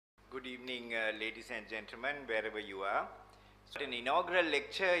Good evening, ladies and gentlemen, wherever you are. So an inaugural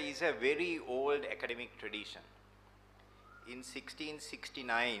lecture is a very old academic tradition. In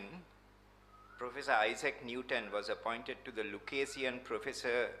 1669, Professor Isaac Newton was appointed to the Lucasian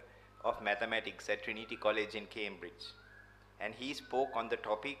Professor of Mathematics at Trinity College in Cambridge. And he spoke on the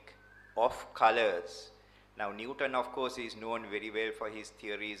topic of colors. Now, Newton, of course, is known very well for his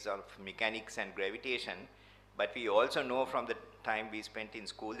theories of mechanics and gravitation, but we also know from the time we spent in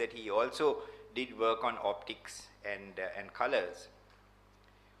school that he also did work on optics and colors.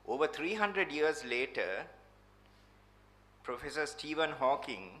 Over 300 years later, Professor Stephen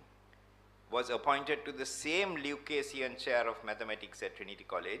Hawking was appointed to the same Lucasian chair of mathematics at Trinity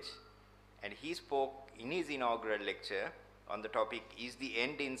College, and he spoke in his inaugural lecture on the topic, "Is the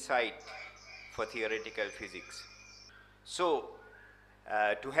end in sight for theoretical physics?" So,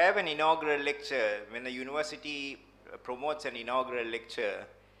 to have an inaugural lecture, when the university promotes an inaugural lecture,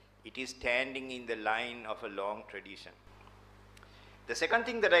 it is standing in the line of a long tradition. The second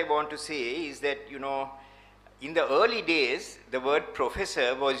thing that I want to say is that, in the early days, the word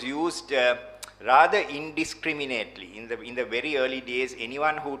professor was used rather indiscriminately. In the very early days,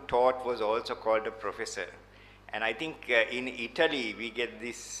 anyone who taught was also called a professor. And I think in Italy, we get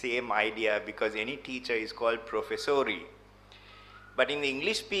this same idea because any teacher is called professori. But in the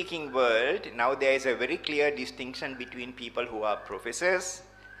English-speaking world, now there is a very clear distinction between people who are professors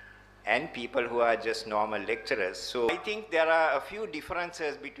and people who are just normal lecturers. So I think there are a few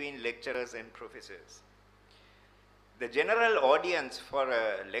differences between lecturers and professors. The general audience for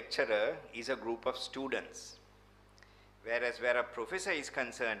a lecturer is a group of students. Whereas where a professor is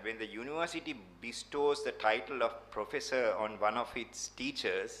concerned, when the university bestows the title of professor on one of its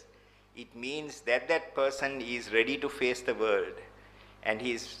teachers, it means that that person is ready to face the world. And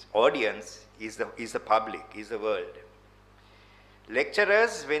his audience is the public, is the world.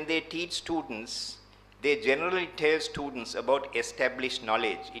 Lecturers, when they teach students, they generally tell students about established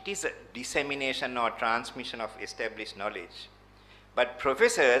knowledge. It is a dissemination or transmission of established knowledge. But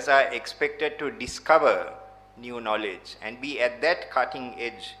professors are expected to discover new knowledge and be at that cutting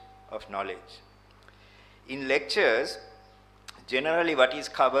edge of knowledge. In lectures, generally what is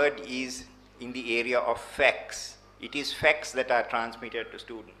covered is in the area of facts. It is facts that are transmitted to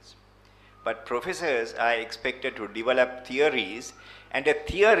students. But professors are expected to develop theories, and a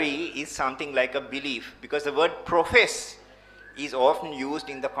theory is something like a belief, because the word profess is often used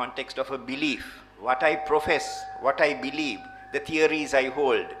in the context of a belief. What I profess, what I believe, the theories I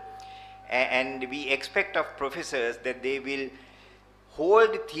hold. And we expect of professors that they will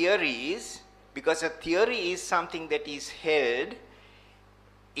hold theories, because a theory is something that is held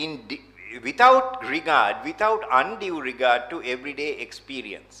without undue regard to everyday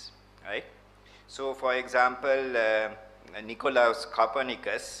experience, right? So, for example, Nicolaus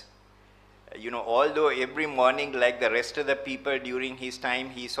Copernicus, although every morning, like the rest of the people during his time,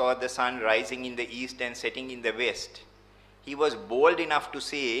 he saw the sun rising in the east and setting in the west, he was bold enough to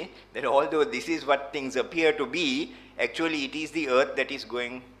say that although this is what things appear to be, actually it is the earth that is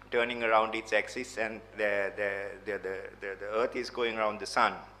turning around its axis, and the earth is going around the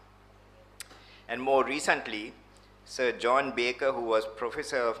sun. And more recently, Sir John Baker, who was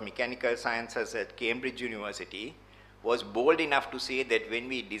professor of mechanical sciences at Cambridge University, was bold enough to say that when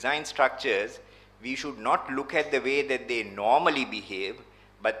we design structures, we should not look at the way that they normally behave,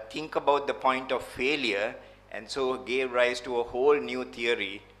 but think about the point of failure, and so gave rise to a whole new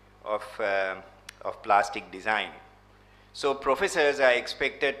theory of plastic design. So professors are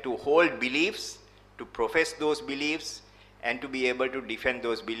expected to hold beliefs, to profess those beliefs, and to be able to defend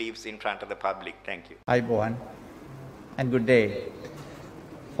those beliefs in front of the public. Thank you. Hi, Bohan, and good day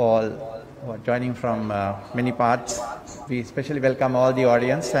for joining from many parts. We especially welcome all the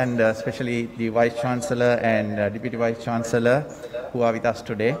audience, and especially the Vice Chancellor and Deputy Vice Chancellor who are with us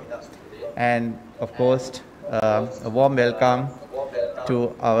today. And of course, a warm welcome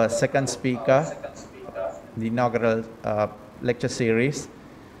to our second speaker, the inaugural lecture series,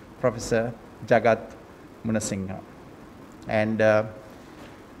 Professor Jagath Munasinghe. And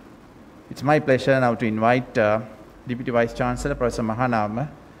it's my pleasure now to invite Deputy Vice Chancellor, Professor Mahanama,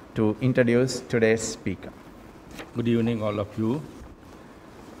 to introduce today's speaker. Good evening, all of you.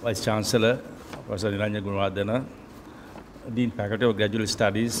 Vice Chancellor, Professor Niranja Gunawardena, Dean Faculty of Graduate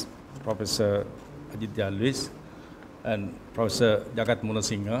Studies, Professor Aditya Luis, and Professor Jagath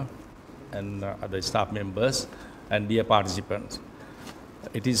Munasinghe, and other staff members, and dear participants.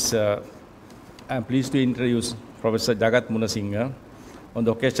 I'm pleased to introduce Professor Jagath Munasinghe on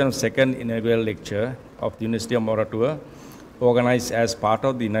the occasion of second inaugural lecture of the University of Moratuwa, organized as part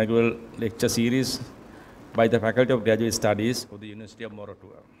of the inaugural lecture series by the Faculty of Graduate Studies of the University of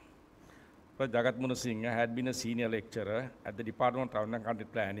Moratuwa. Prof. Jagath Munasinghe had been a senior lecturer at the Department of Town and Country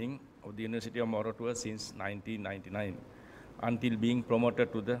Planning of the University of Moratuwa since 1999, until being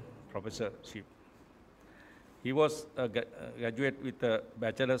promoted to the professorship. He was a graduate with a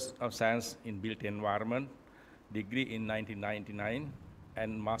Bachelor's of Science in Built Environment degree in 1999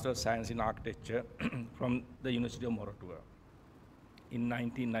 and Master of Science in Architecture from the University of Moratuwa in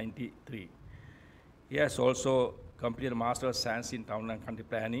 1993. He has also completed a Master of Science in Town and Country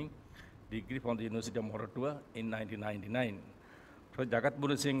Planning degree from the University of Moratuwa in 1999. So Jagath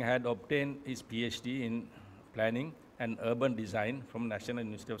Munasinghe had obtained his PhD in Planning and Urban Design from National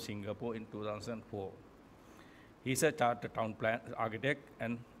University of Singapore in 2004. He is a chartered town architect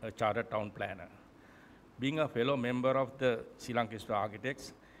and a chartered town planner. Being a fellow member of the Sri Lankan Institute of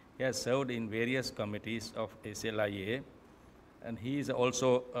Architects, he has served in various committees of SLIA, and he is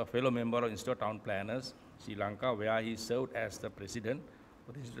also a fellow member of Institute of Town Planners, Sri Lanka, where he served as the president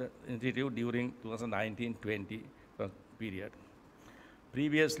of the institute during 2019-20 period.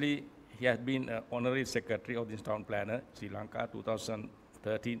 Previously, he has been honorary secretary of the Institute of Town Planner, Sri Lanka,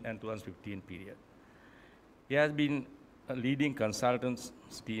 2013 and 2015 period. He has been a leading consultants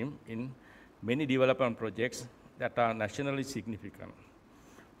team in many development projects that are nationally significant.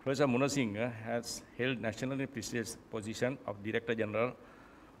 Professor Munasinghe has held nationally prestigious position of Director General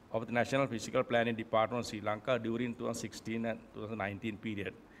of the National Physical Planning Department of Sri Lanka during 2016 and 2019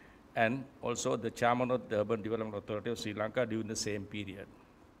 period, and also the Chairman of the Urban Development Authority of Sri Lanka during the same period.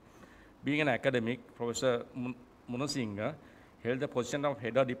 Being an academic, Professor Munasinghe held the position of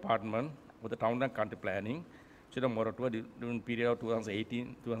Head of Department of the Town and Country Planning, University of Moratuwa during the period of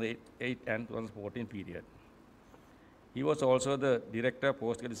 2008 and 2014 period. He was also the Director of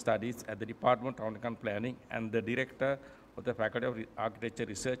Postgraduate Studies at the Department of Town and Country Planning and the Director of the Faculty of Architecture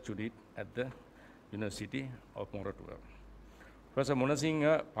Research Unit at the University of Moratuwa. Professor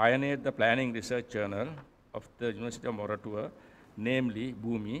Munasinghe pioneered the planning research journal of the University of Moratuwa, namely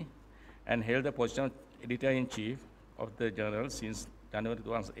Bhumi, and held the position of Editor-in-Chief of the journal since January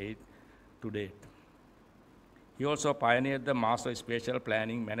 2008 to date. He also pioneered the Master of Spatial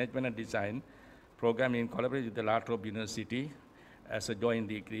Planning, Management and Design program in collaboration with the La Trobe University as a joint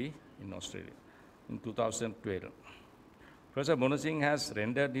degree in Australia in 2012. Professor Munasinghe has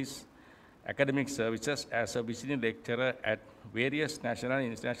rendered his academic services as a visiting lecturer at various national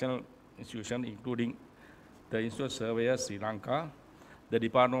and international institutions, including the Institute of Surveyors Sri Lanka, the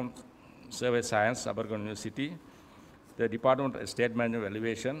Department of Survey Science, Sabarkand University, the Department of Estate Management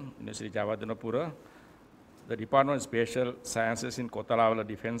Evaluation, University of Jawadhanapura, the Department of Spatial Sciences in Kotalawala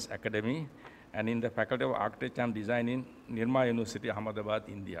Defense Academy, and in the Faculty of Architecture and Design in Nirma University, Ahmedabad,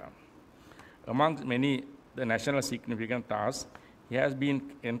 India. Among many the national significant tasks, he has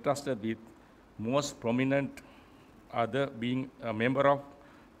been entrusted with most prominent other being a member of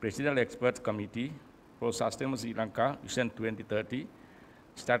Presidential Experts Committee for Sustainable Sri Lanka Vision 2030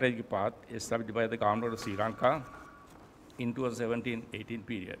 strategic path established by the government of Sri Lanka in 2017-18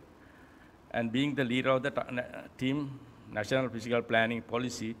 period, and being the leader of the team National Physical Planning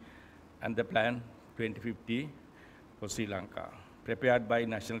Policy and the Plan 2050 for Sri Lanka, prepared by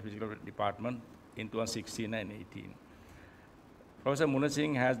National Physical Department in 2016 and 18. Professor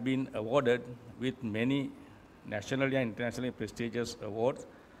Munasinghe has been awarded with many nationally and internationally prestigious awards,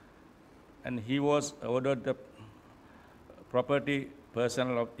 and he was awarded the Property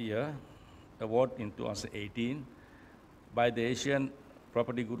Personnel of the Year award in 2018 by the Asian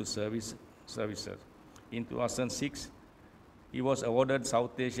Property Guru Services. In 2006, he was awarded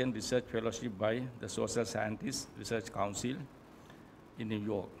South Asian Research Fellowship by the Social Scientists Research Council in New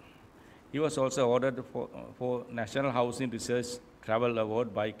York. He was also awarded for National Housing Research Travel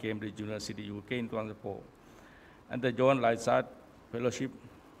Award by Cambridge University, UK in 2004, and the John Lysart Fellowship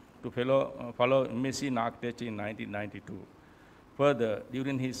to follow MSc in Architecture in 1992. Further,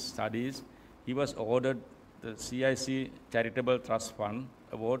 during his studies, he was awarded the CIC Charitable Trust Fund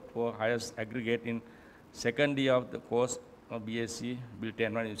Award for highest aggregate in second year of the course of BSc Built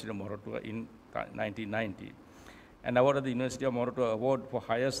Environment University of Moratuwa in 1990, and awarded the University of Moratuwa Award for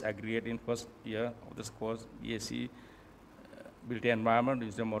highest aggregate in first year of this course BSc Built Environment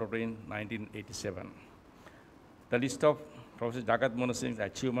University of Moratuwa in 1987. The list of Professor Jagath Munasinghe's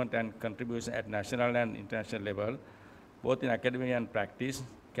achievement and contribution at national and international level, both in academia and practice,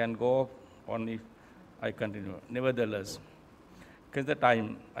 can go on if I continue. Nevertheless, because the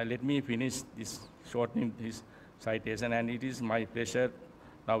time, let me finish this shortening this citation, and it is my pleasure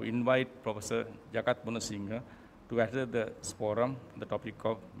now invite Professor Jagath Munasinghe to address the forum on the topic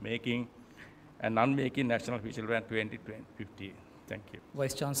of making and unmaking National Physical Plan 2050. Thank you.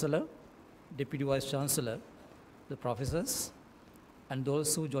 Vice Chancellor, Deputy Vice Chancellor, the professors, and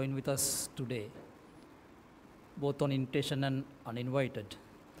those who join with us today, both on invitation and uninvited,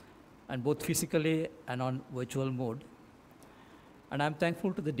 and both physically and on virtual mode. And I'm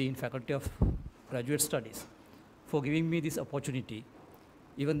thankful to the Dean, Faculty of Graduate Studies, for giving me this opportunity,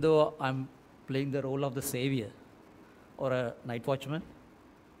 even though I'm playing the role of the savior or a night watchman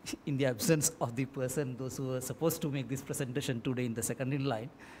in the absence of the person, those who were supposed to make this presentation today in the second in line.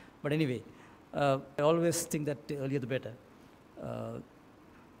 But anyway, I always think that the earlier the better.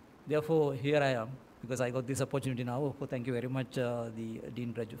 Therefore, here I am, because I got this opportunity now. So thank you very much, the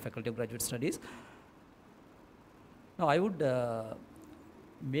Dean, Faculty of Graduate Studies. Now, I would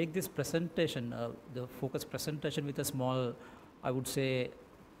make this presentation, the focus presentation, with a small, I would say,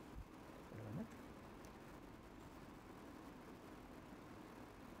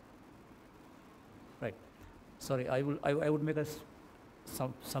 right. Sorry, I would make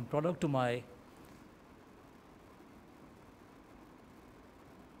some product to my,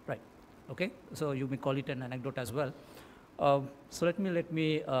 right. Okay. So you may call it an anecdote as well. So let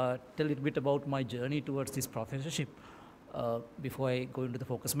me tell a little bit about my journey towards this professorship before I go into the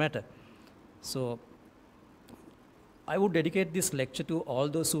focus matter. So I would dedicate this lecture to all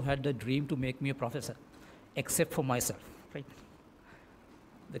those who had the dream to make me a professor, except for myself, right?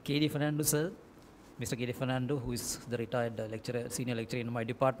 The K.D. Fernando sir, Mr. K.D. Fernando, who is the retired lecturer, senior lecturer in my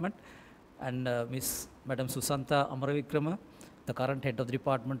department, and Madam Susantha Amaravikrama, the current head of the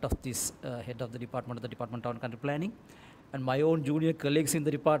department of this, head of the Department of Town Country Planning, and my own junior colleagues in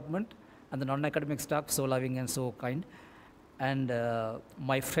the department, and the non-academic staff, so loving and so kind, and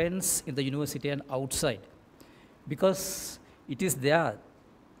my friends in the university and outside, because it is their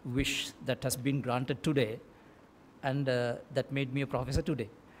wish that has been granted today, and that made me a professor today.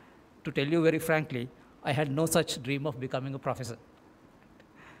 To tell you very frankly, I had no such dream of becoming a professor.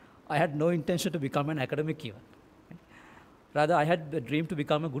 I had no intention to become an academic even. Rather, I had the dream to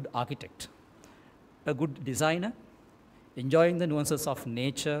become a good architect, a good designer, enjoying the nuances of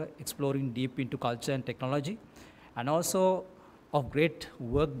nature, exploring deep into culture and technology, and also of great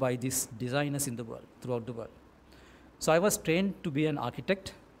work by these designers in the world, throughout the world. So I was trained to be an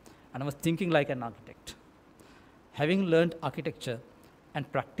architect, and I was thinking like an architect. Having learned architecture and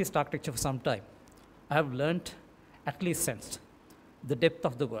practiced architecture for some time, I have learned, at least sensed, the depth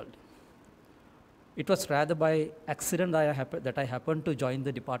of the world. It was rather by accident that I happened to join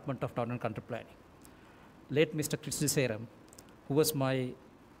the Department of Town and Country Planning. Late Mr. Kristi Seram, who was my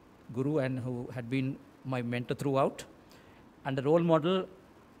guru and who had been my mentor throughout, and a role model,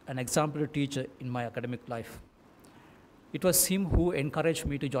 an exemplary teacher in my academic life. It was him who encouraged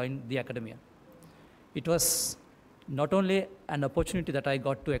me to join the academia. It was not only an opportunity that I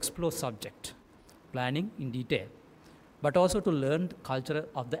got to explore subject, planning in detail, but also to learn the culture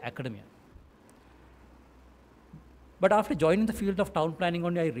of the academia. But after joining the field of town planning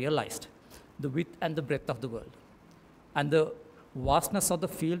only, I realized the width and the breadth of the world, and the vastness of the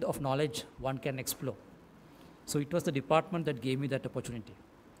field of knowledge one can explore. So it was the department that gave me that opportunity.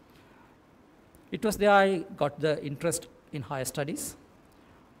 It was there I got the interest in higher studies.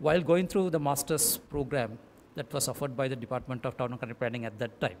 While going through the master's program that was offered by the Department of Town and Country Planning at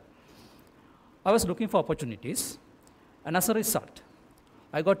that time, I was looking for opportunities, and as a result,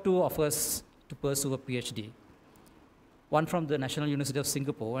 I got two offers to pursue a PhD, one from the National University of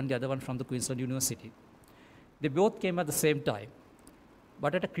Singapore and the other one from the Queensland University. They both came at the same time,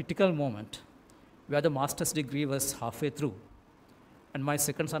 but at a critical moment where the master's degree was halfway through and my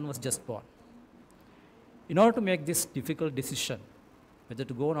second son was just born. In order to make this difficult decision, whether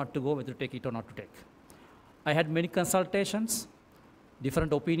to go or not to go, whether to take it or not to take, I had many consultations,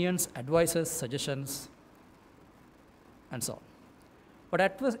 different opinions, advices, suggestions, and so on. But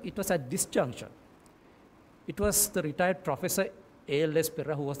it was at this juncture, it was the retired Professor A.L.S.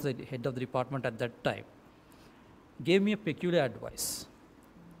 Perra, who was the head of the department at that time, gave me a peculiar advice.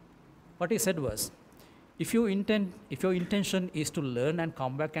 What he said was, if your intention is to learn and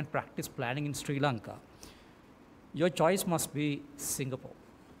come back and practice planning in Sri Lanka, your choice must be Singapore,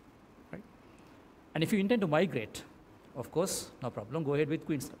 right? And if you intend to migrate, of course, no problem, go ahead with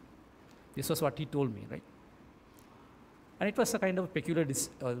Queensland. This was what he told me, right? And it was a kind of peculiar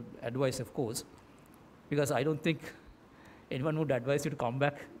advice, of course, because I don't think anyone would advise you to come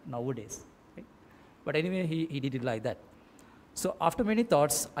back nowadays, right? But anyway, he did it like that. So after many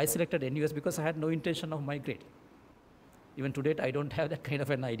thoughts, I selected NUS because I had no intention of migrating. Even to date, I don't have that kind of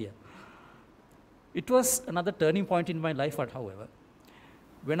an idea. It was another turning point in my life, however.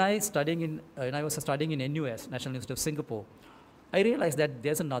 When I was studying in NUS, National University of Singapore, I realized that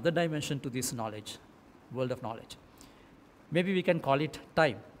there's another dimension to this knowledge, world of knowledge. Maybe we can call it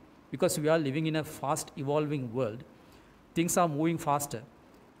time, because we are living in a fast evolving world things are moving faster,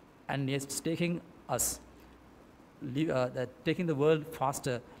 and it's taking us, taking the world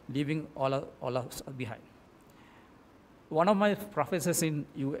faster, leaving all us behind. One of my professors in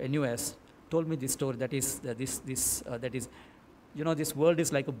NUS told me this story, that is, this world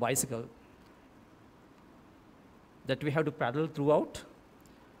is like a bicycle that we have to paddle throughout.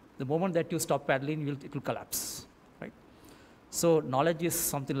 The moment that you stop paddling, it will collapse, right? So knowledge is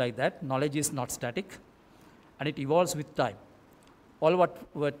something like that. Knowledge is not static, and it evolves with time. All what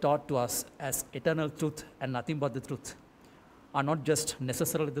were taught to us as eternal truth and nothing but the truth are not just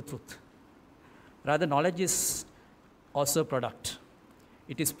necessarily the truth. Rather, knowledge is also a product.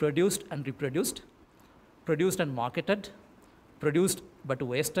 It is produced and reproduced, produced and marketed, produced but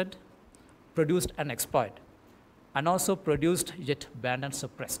wasted, produced and expired, and also produced yet banned and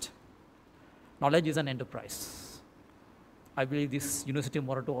suppressed. Knowledge is an enterprise. I believe this university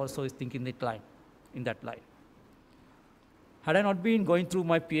motto also is thinking in that line. Had I not been going through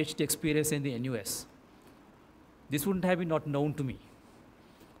my PhD experience in the NUS, this wouldn't have been not known to me.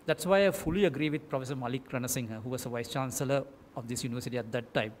 That's why I fully agree with Professor Munasinghe, who was a Vice Chancellor of this university at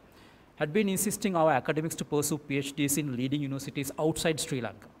that time, had been insisting our academics to pursue PhDs in leading universities outside Sri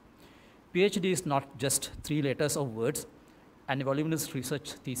Lanka. PhD is not just 3 letters of words and a voluminous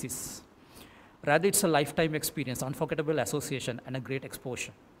research thesis. Rather, it's a lifetime experience, unforgettable association, and a great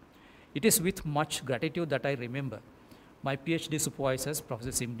exposure. It is with much gratitude that I remember my PhD supervisors,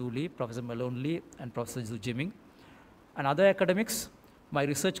 Professor Simdu Lee, Professor Malone Lee, and Professor Zhu Jiming, and other academics, my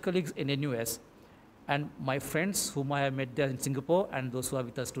research colleagues in NUS, and my friends whom I have met there in Singapore, and those who are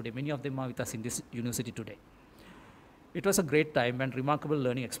with us today. Many of them are with us in this university today. It was a great time and remarkable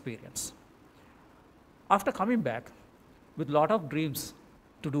learning experience. After coming back with a lot of dreams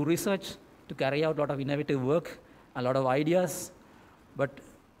to do research, to carry out a lot of innovative work, a lot of ideas, but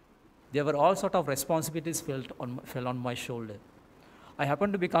there were all sorts of responsibilities fell on my shoulder. I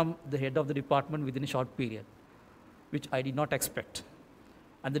happened to become the head of the department within a short period, which I did not expect,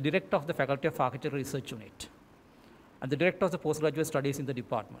 and the director of the Faculty of Architecture Research Unit, and the director of the postgraduate studies in the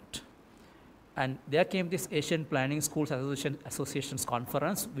department. And there came this Asian Planning Schools Association's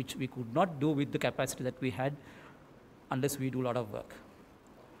conference, which we could not do with the capacity that we had unless we do a lot of work.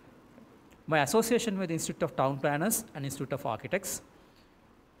 My association with the Institute of Town Planners and Institute of Architects,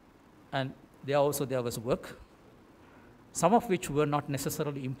 and there was work, some of which were not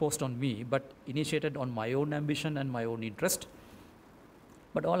necessarily imposed on me, but initiated on my own ambition and my own interest,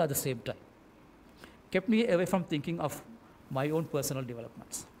 but all at the same time, kept me away from thinking of my own personal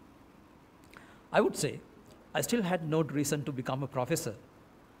developments. I would say I still had no reason to become a professor.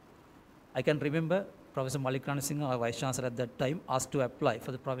 I can remember Professor Munasinghe, our Vice Chancellor at that time, asked to apply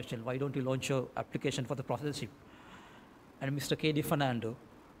for the professorship. Why don't you launch your application for the professorship? And Mr. K.D. Fernando,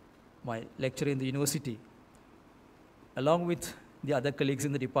 my lecturer in the university, along with the other colleagues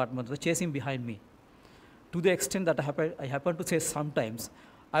in the department, were chasing behind me. To the extent that I happened to say sometimes,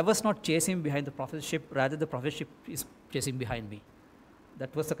 I was not chasing behind the professorship, rather the professorship is chasing behind me.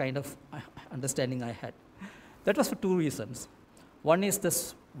 That was the kind of understanding I had. That was for 2 reasons. One is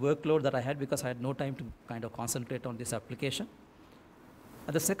this workload that I had because I had no time to kind of concentrate on this application.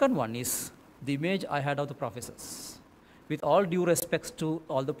 And the second one is the image I had of the professors. With all due respects to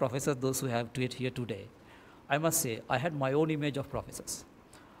all the professors, those who have taught here today, I must say I had my own image of professors.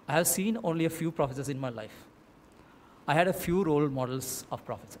 I have seen only a few professors in my life. I had a few role models of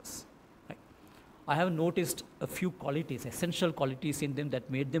professors. Right? I have noticed a few qualities, essential qualities in them that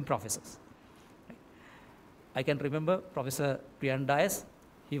made them professors. Right? I can remember Professor Priyan Dias.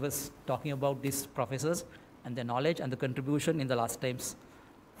 He was talking about these professors and their knowledge and the contribution in the last time's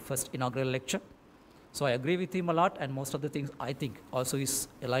first inaugural lecture. So I agree with him a lot, and most of the things I think also is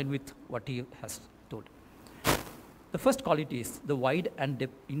aligned with what he has told. The first quality is the wide and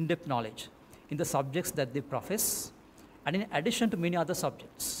in-depth knowledge in the subjects that they profess, and in addition to many other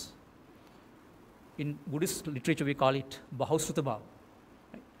subjects. In Buddhist literature, we call it Bahusrutabhav,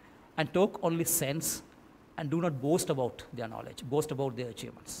 right? And talk only sense and do not boast about their knowledge, boast about their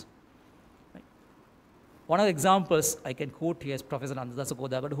achievements. Right? One of the examples I can quote here is Professor Nandadasa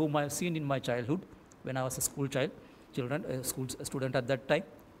Kodagad, whom I have seen in my childhood when I was a school student at that time,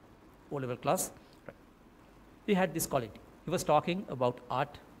 O-level class. Right? He had this quality. He was talking about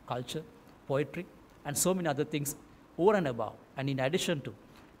art, culture, poetry, and so many other things over and above, and in addition to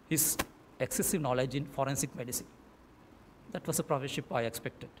his excessive knowledge in forensic medicine. That was a professorship I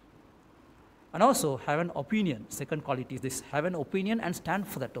expected. And also have an opinion. Second quality is this: have an opinion and stand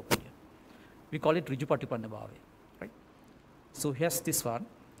for that opinion. We call it Rijupatipannabhave, right? So here's this one,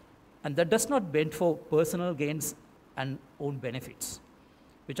 and that does not bend for personal gains and own benefits,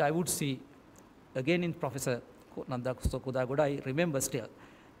 which I would see again in Professor Nanda Kudagoda, I remember still.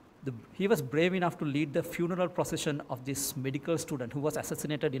 He was brave enough to lead the funeral procession of this medical student who was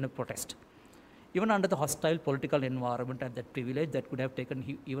assassinated in a protest. Even under the hostile political environment and that privilege that could have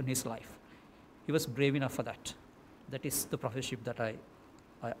taken even his life. He was brave enough for that. That is the professorship that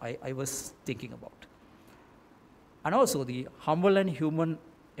I was thinking about. And also the humble and human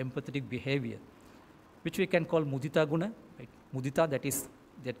empathetic behavior, which we can call mudita guna. Right? Mudita, that is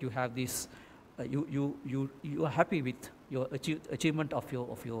that you have this, you are happy with your achievement of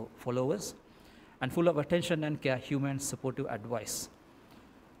your followers, and full of attention and care, human supportive advice.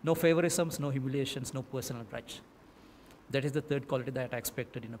 No favorisms, no humiliations, no personal grudge. That is the third quality that I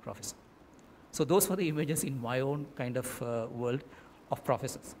expected in a professor. So those were the images in my own kind of world of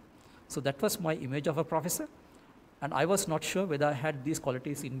professors. So that was my image of a professor, and I was not sure whether I had these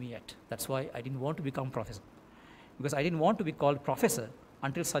qualities in me yet. That's why I didn't want to become professor, because I didn't want to be called professor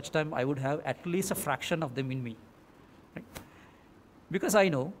until such time I would have at least a fraction of them in me. Right? Because I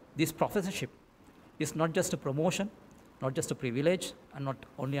know this professorship is not just a promotion, not just a privilege, and not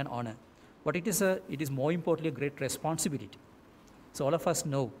only an honor, but it is more importantly a great responsibility. So all of us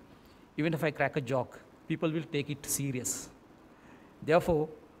know, even if I crack a joke, people will take it serious. Therefore,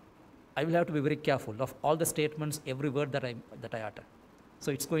 I will have to be very careful of all the statements, every word that I utter.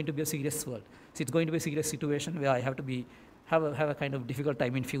 So it's going to be a serious world. So it's going to be a serious situation where I have to have a kind of difficult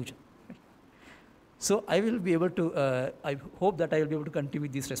time in future. Right? So I will be able to, I hope that I will be able to continue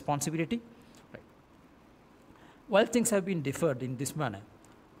with this responsibility. Right? While things have been deferred in this manner,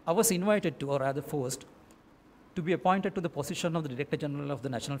 I was invited to, or rather forced, to be appointed to the position of the Director General of the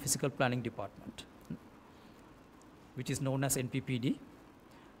National Physical Planning Department, which is known as NPPD.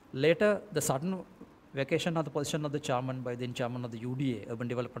 Later, the sudden vacation of the position of the chairman by then chairman of the UDA, Urban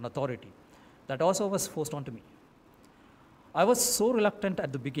Development Authority, that also was forced onto me. I was so reluctant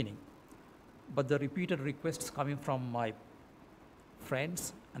at the beginning, but the repeated requests coming from my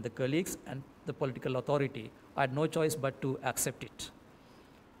friends and the colleagues and the political authority, I had no choice but to accept it.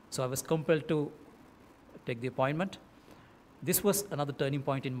 So I was compelled to take the appointment. This was another turning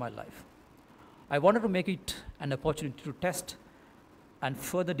point in my life. I wanted to make it an opportunity to test and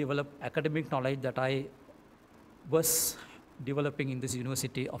further develop academic knowledge that I was developing in this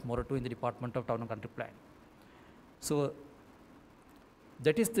University of Moratu in the Department of Town and Country Plan. So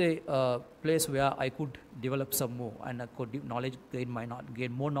that is the place where I could develop some more and I could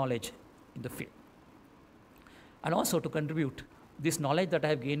gain more knowledge in the field. And also to contribute this knowledge that I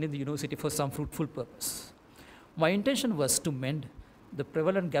have gained in the university for some fruitful purpose. My intention was to mend the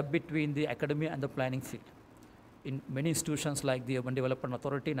prevalent gap between the academia and the planning field. In many institutions like the Urban Development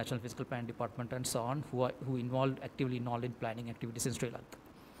Authority, National Physical Planning Department, and so on, who actively involved in planning activities in Sri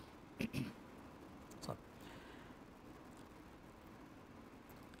Lanka. Sorry.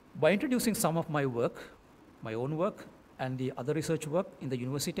 By introducing some of my work, my own work, and the other research work in the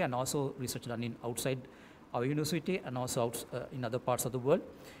university, and also research done outside our university and also in other parts of the world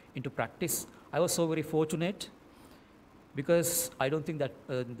into practice, I was so very fortunate, because I don't think that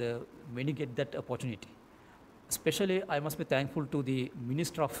many get that opportunity. Especially, I must be thankful to the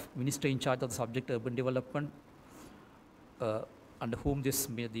minister in charge of the subject urban development, under whom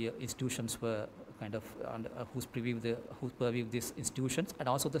the institutions were kind of whose purview these institutions, and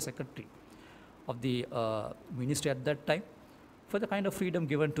also the secretary of the ministry at that time, for the kind of freedom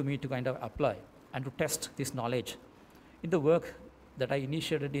given to me to kind of apply and to test this knowledge in the work that I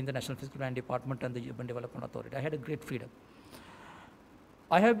initiated in the National Physical Planning Department and the Urban Development Authority. I had a great freedom.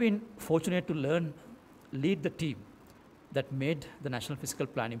 I have been fortunate to lead the team that made the National Physical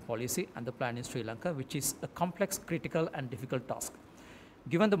Planning Policy and the plan in Sri Lanka, which is a complex, critical, and difficult task.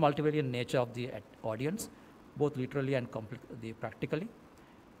 Given the multivariate nature of the audience, both literally and practically,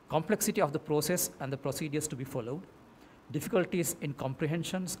 complexity of the process and the procedures to be followed, difficulties in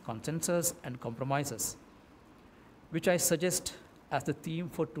comprehensions, consensus, and compromises, which I suggest as the theme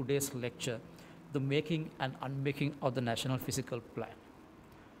for today's lecture, the making and unmaking of the National Physical Plan.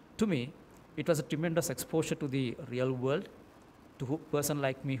 To me, it was a tremendous exposure to the real world, to a person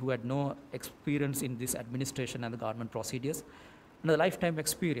like me who had no experience in this administration and the government procedures, and a lifetime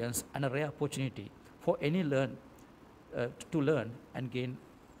experience and a rare opportunity for any to learn and gain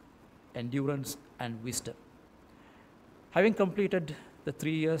endurance and wisdom. Having completed the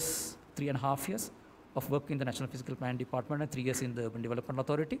 3.5 years of work in the National Physical Planning Department and 3 years in the Urban Development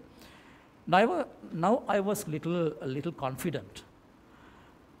Authority, now I was a little confident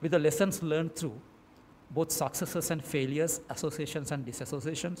with the lessons learned through both successes and failures, associations and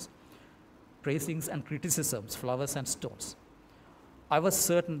disassociations, praisings and criticisms, flowers and stones. I was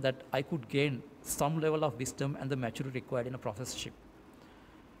certain that I could gain some level of wisdom and the maturity required in a professorship.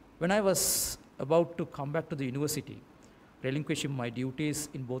 When I was about to come back to the university, relinquishing my duties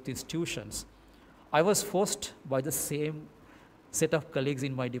in both institutions, I was forced by the same set of colleagues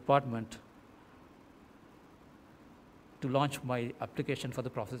in my department to launch my application for the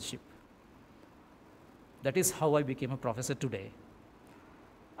professorship. That is how I became a professor today.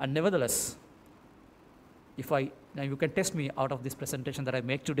 And nevertheless, now you can test me out of this presentation that I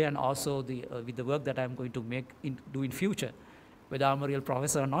make today, and also with the work that I'm going to do in future, whether I'm a real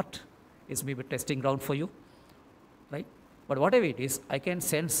professor or not, is maybe a testing ground for you, right? But whatever it is, I can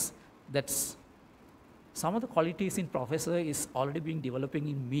sense that some of the qualities in professor is already being developing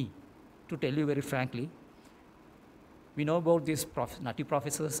in me. To tell you very frankly, we know about these nutty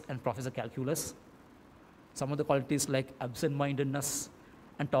professors and professor calculus. Some of the qualities like absent-mindedness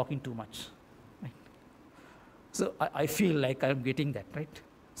and talking too much. Right? So I feel like I'm getting that, right?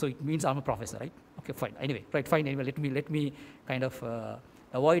 So it means I'm a professor, right? Okay, fine. Anyway, right, fine. Anyway, let me kind of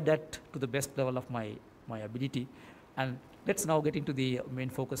avoid that to the best level of my ability. And let's now get into the main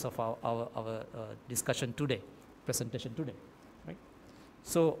focus of our discussion today, presentation today, right?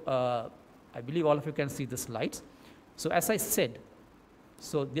 So I believe all of you can see the slides. So as I said,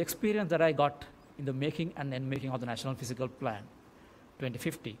 so the experience that I got in the making and unmaking of the National Physical Plan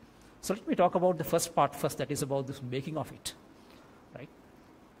 2050. So let me talk about the first part first, that is about this making of it, right?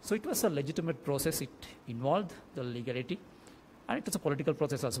 So it was a legitimate process. It involved the legality, and it was a political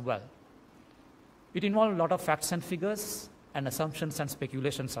process as well. It involved a lot of facts and figures and assumptions and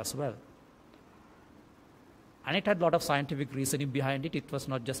speculations as well. And it had a lot of scientific reasoning behind it. It was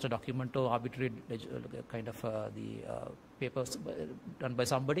not just a document or arbitrary kind of papers done by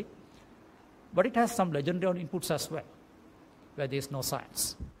somebody. But it has some legendary inputs as well, where there is no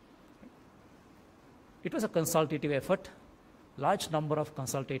science. It was a consultative effort. Large number of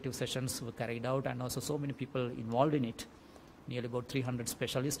consultative sessions were carried out, and also so many people involved in it. Nearly about 300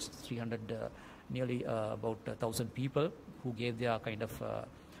 specialists, nearly about 1,000 people who gave their kind of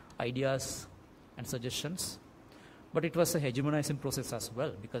ideas and suggestions. But it was a hegemonizing process as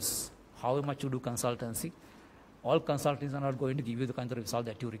well, because however much you do consultancy, all consultants are not going to give you the kind of result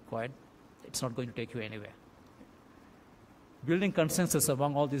that you required. It's not going to take you anywhere. Building consensus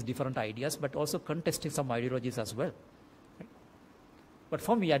among all these different ideas, but also contesting some ideologies as well. Right? But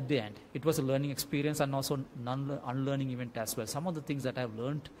for me, at the end, it was a learning experience and also unlearning event as well. Some of the things that I've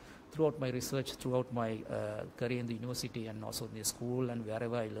learned throughout my research, throughout my career in the university and also in the school and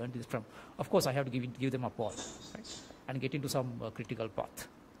wherever I learned this from, of course, I have to give them a pause, right? And get into some critical path.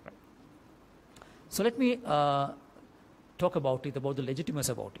 Right? So let me talk about the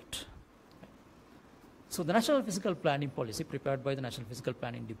legitimacy about it. So the National Physical Planning Policy prepared by the National Physical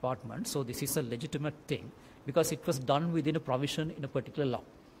Planning Department, so this is a legitimate thing because it was done within a provision in a particular law.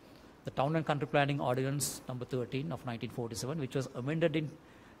 The Town and Country Planning Ordinance number 13 of 1947, which was amended in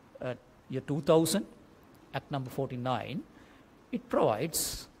year 2000, Act number 49, it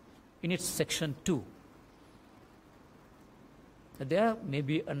provides in its section 2 that there may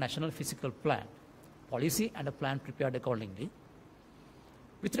be a National Physical Plan policy and a plan prepared accordingly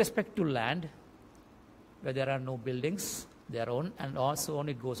with respect to land where there are no buildings, their own, and also on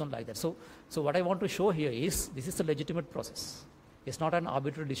it goes on like that. So what I want to show here is this is a legitimate process. It's not an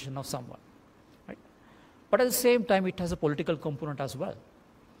arbitrary decision of someone, right? But at the same time, it has a political component as well,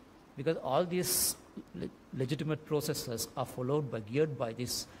 because all these legitimate processes are geared by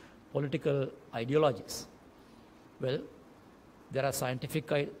these political ideologies. Well, there are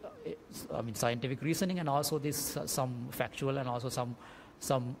scientific reasoning, and also this some factual and also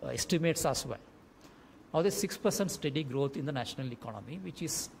some estimates as well. Now, this 6% steady growth in the national economy, which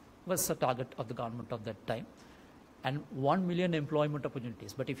was a target of the government of that time, and 1 million employment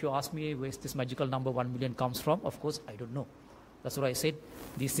opportunities. But if you ask me where this magical number 1 million comes from, of course, I don't know. That's what I said.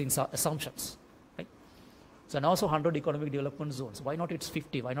 These things are assumptions. Right? So, and also 100 economic development zones. Why not it's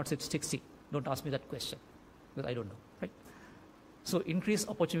 50? Why not it's 60? Don't ask me that question, because I don't know. Right? So, increased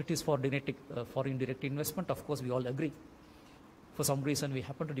opportunities for foreign direct investment. Of course, we all agree. For some reason, we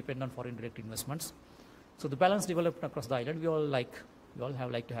happen to depend on foreign direct investments. So the balance development across the island, we all like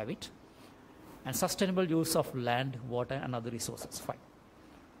to have it. And sustainable use of land, water, and other resources. Fine.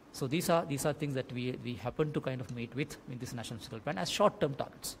 So these are things that we happen to kind of meet with in this National Physical Plan as short-term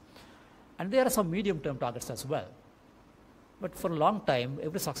targets. And there are some medium-term targets as well. But for a long time,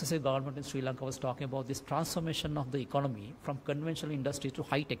 every successive government in Sri Lanka was talking about this transformation of the economy from conventional industries to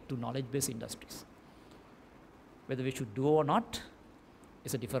high-tech to knowledge-based industries. Whether we should do or not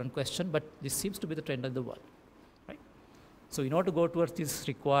is a different question, but this seems to be the trend in the world, right? So in order to go towards this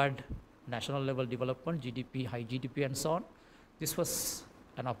required national level development, GDP, high GDP and so on, this was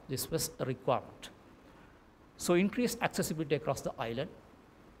a requirement. So increased accessibility across the island,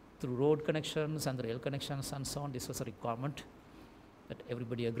 through road connections and the rail connections and so on. This was a requirement that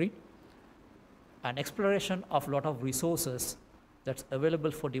everybody agreed. And exploration of a lot of resources that's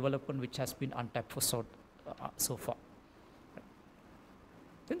available for development which has been untapped for so far.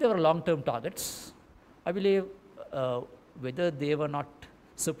 Then there were long-term targets. I believe whether they were not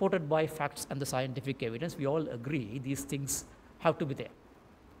supported by facts and the scientific evidence, we all agree these things have to be there.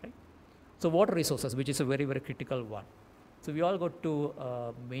 Right? So water resources, which is a very, very critical one. So we all got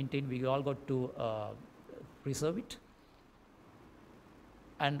to maintain, we all got to preserve it.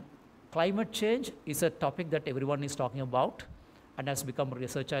 And climate change is a topic that everyone is talking about and has become a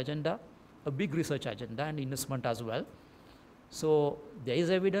research agenda, a big research agenda and investment as well. So there is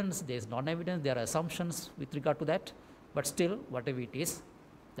evidence, there is non-evidence, there are assumptions with regard to that, but still, whatever it is,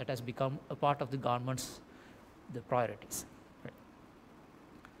 that has become a part of the government's priorities. Right.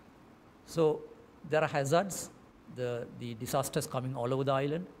 So there are hazards, the disasters coming all over the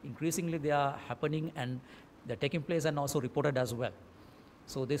island. Increasingly, they are happening and they're taking place and also reported as well.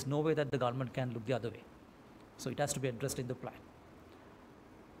 So there's no way that the government can look the other way. So it has to be addressed in the plan.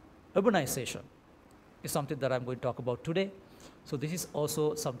 Urbanization is something that I'm going to talk about today. So this is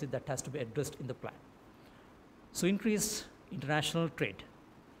also something that has to be addressed in the plan. So increase international trade.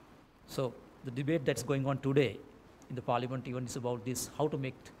 So the debate that's going on today in the parliament even is about this, how to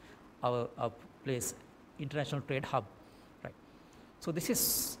make our place international trade hub. Right. So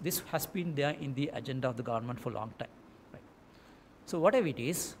this has been there in the agenda of the government for a long time. Right. So whatever it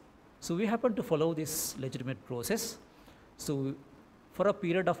is, so we happen to follow this legitimate process. So for a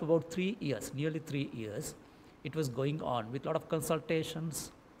period of about 3 years, nearly 3 years, it was going on with a lot of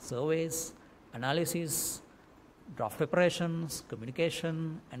consultations, surveys, analysis, draft preparations,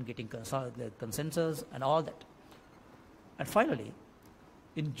 communication, and getting consensus and all that. And finally,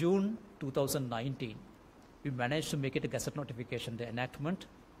 in June 2019, we managed to make it a gazette notification, the enactment,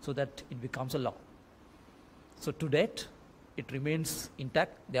 so that it becomes a law. So to date, it remains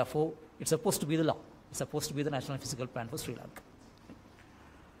intact. Therefore, it's supposed to be the law. It's supposed to be the National Physical Plan for Sri Lanka.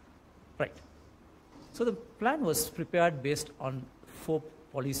 Right. So the plan was prepared based on 4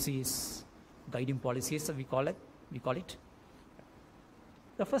 policies, guiding policies, we call it.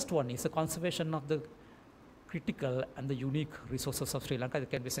 The first one is the conservation of the critical and the unique resources of Sri Lanka. There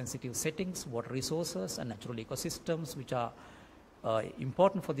can be sensitive settings, water resources, and natural ecosystems, which are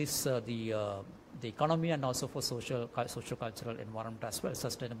important for this the economy and also for socio-cultural environment as well,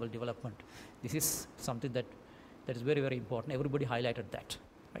 sustainable development. This is something that is very, very important. Everybody highlighted that.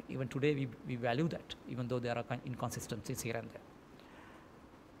 Right? Even today, we value that, even though there are inconsistencies here and there.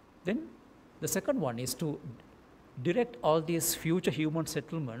 Then the second one is to direct all these future human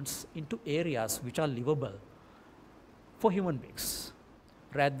settlements into areas which are livable for human beings,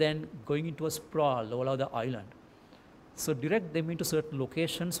 rather than going into a sprawl all over the island. So direct them into certain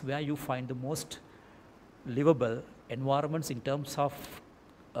locations where you find the most livable environments in terms of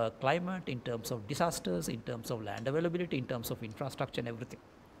climate, in terms of disasters, in terms of land availability, in terms of infrastructure and everything.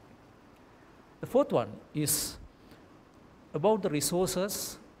 The fourth one is about the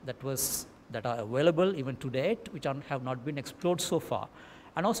resources that are available even to date, which have not been explored so far,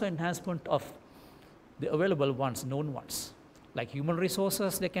 and also enhancement of the available ones, known ones, like human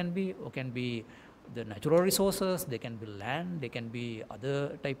resources. They can be, or can be the natural resources. They can be land. They can be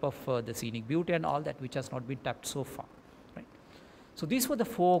other type of the scenic beauty and all that, which has not been tapped so far. Right. So these were the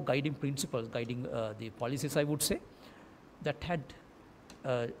 4 guiding principles, guiding the policies, I would say, that had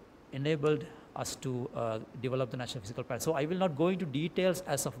enabled us to develop the National Physical Plan. So I will not go into details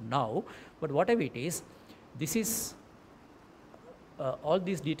as of now, but whatever it is, this is all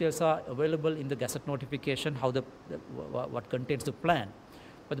these details are available in the Gazette notification, how what contains the plan.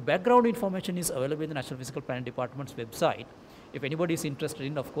 But the background information is available in the National Physical Planning Department's website. If anybody is interested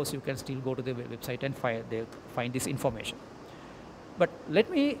in, of course, you can still go to the website and find this information. But let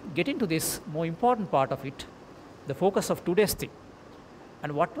me get into this more important part of it, the focus of today's thing.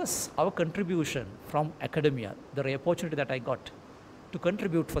 And what was our contribution from academia, the opportunity that I got to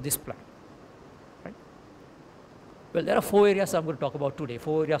contribute for this plan? Right? Well, there are 4 areas I'm going to talk about today,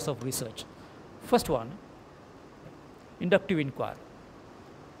 4 areas of research. First one, inductive inquiry.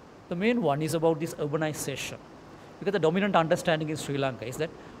 The main one is about this urbanization, because the dominant understanding in Sri Lanka is that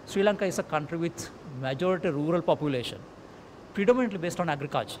Sri Lanka is a country with majority rural population, predominantly based on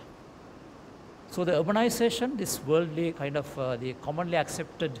agriculture. So the urbanization, this worldly kind of the commonly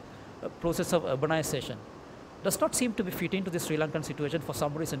accepted process of urbanization, does not seem to be fit into the Sri Lankan situation for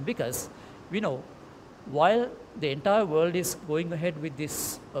some reason, because we know while the entire world is going ahead with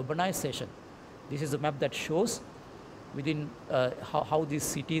this urbanization, this is a map that shows within how these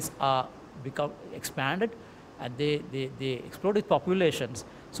cities are expanded and they explode with populations.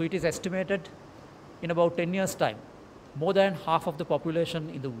 So it is estimated in about 10 years' time, more than half of the population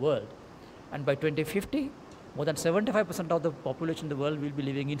in the world, and by 2050, more than 75% of the population in the world will be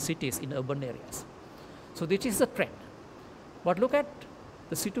living in cities, in urban areas. So this is the trend. But look at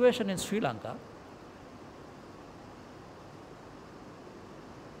the situation in Sri Lanka.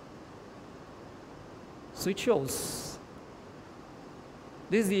 So it shows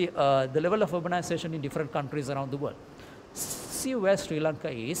this is the level of urbanization in different countries around the world. See where Sri Lanka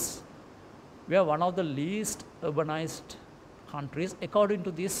is. We are one of the least urbanized countries according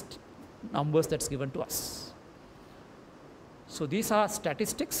to these numbers that's given to us. So these are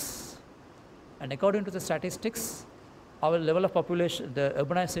statistics, and according to the statistics, our level of population, the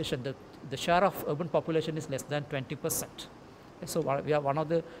urbanization, the share of urban population is less than 20%. So we are one of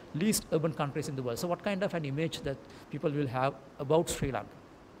the least urban countries in the world. So what kind of an image that people will have about Sri Lanka?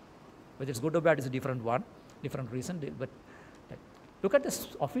 Whether it's good or bad is a different one, different reason, but look at the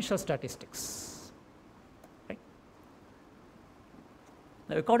official statistics. Right?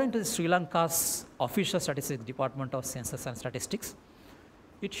 Now, according to the Sri Lanka's official statistics, Department of Census and Statistics,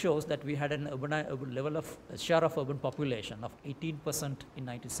 it shows that we had an urban level of share of urban population of 18% in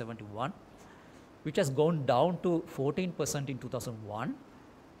 1971, which has gone down to 14% in 2001,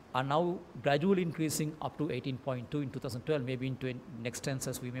 and now gradually increasing up to 18.2 in 2012. Maybe in next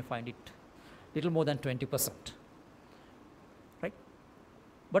census we may find it little more than 20%. Right?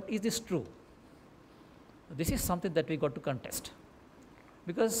 But is this true? This is something that we got to contest,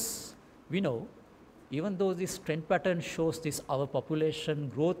 because we know, even though this trend pattern shows this, our population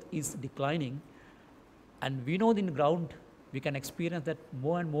growth is declining, and we know in the ground we can experience that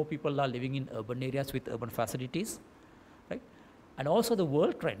more and more people are living in urban areas with urban facilities, right? And also the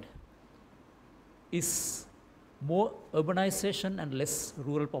world trend is more urbanization and less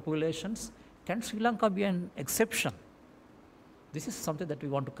rural populations. Can Sri Lanka be an exception? This is something that we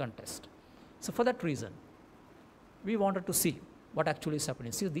want to contest. So for that reason, we wanted to see what actually is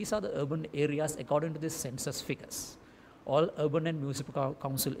happening. See, these are the urban areas according to the census figures, all urban and municipal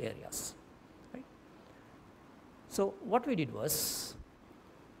council areas. Right? So what we did was,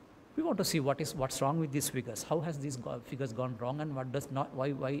 we want to see what's wrong with these figures. How has these figures gone wrong, and what does not?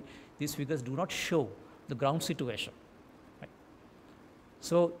 Why these figures do not show the ground situation? Right?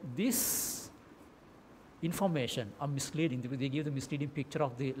 So this information are misleading. They give the misleading picture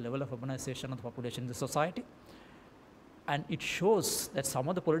of the level of urbanization of the population in the society. And it shows that some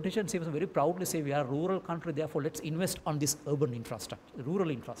of the politicians even very proudly say we are a rural country, therefore let's invest on this urban infrastructure, rural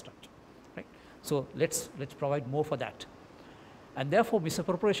infrastructure. Right? So let's provide more for that. And therefore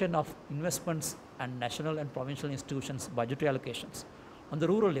misappropriation of investments and national and provincial institutions' budgetary allocations on the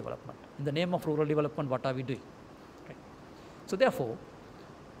rural development. In the name of rural development, what are we doing? Right? So therefore,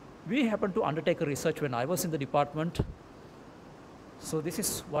 we happened to undertake a research when I was in the department. So this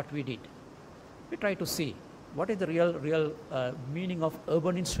is what we did. We tried to see what is the real meaning of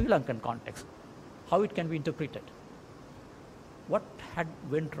urban in Sri Lankan context, how it can be interpreted. What had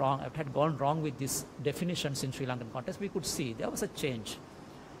gone wrong with these definitions in Sri Lankan context? We could see there was a change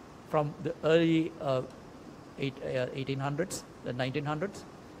from the early 1800s, the 1900s.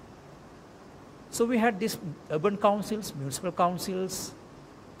 So we had these urban councils, municipal councils,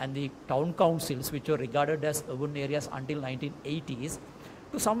 and the town councils, which were regarded as urban areas until 1980s.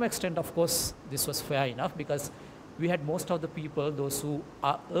 To some extent, of course, this was fair enough, because we had most of the people, those who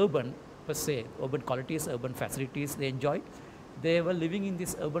are urban per se, urban qualities, urban facilities they enjoyed, they were living in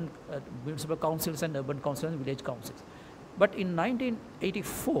these urban municipal councils and urban councils and village councils. But in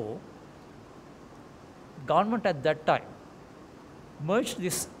 1984, government at that time merged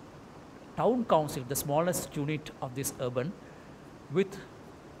this town council, the smallest unit of this urban, with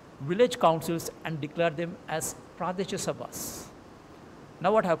village councils and declared them as Pradesh Sabhas.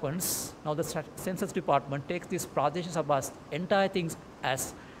 Now what happens? Now the census department takes these Pradesh Sabhas, entire things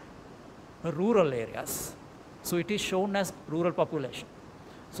as rural areas. So it is shown as rural population.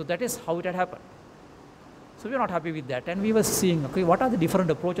 So that is how it had happened. So we are not happy with that. And we were seeing, okay, what are the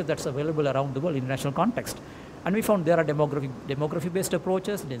different approaches that's available around the world in national context? And we found there are demography-based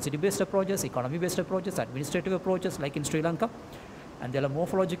approaches, density-based approaches, economy-based approaches, administrative approaches like in Sri Lanka. And there are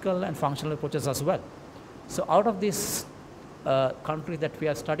morphological and functional approaches as well. So out of these countries that we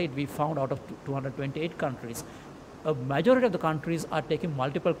have studied, we found out of 228 countries, a majority of the countries are taking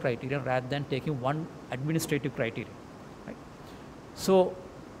multiple criteria rather than taking one administrative criteria. Right? So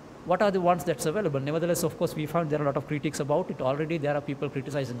what are the ones that's available? Nevertheless, of course, we found there are a lot of critiques about it. Already there are people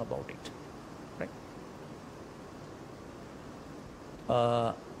criticizing about it.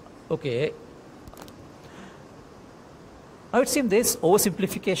 Right? Okay. I would say this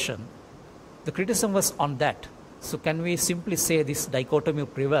oversimplification, the criticism was on that. So can we simply say this dichotomy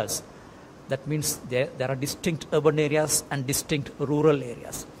prevails? That means there are distinct urban areas and distinct rural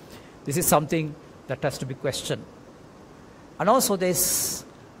areas. This is something that has to be questioned. And also there's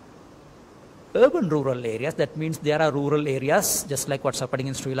urban-rural areas. That means there are rural areas, just like what's happening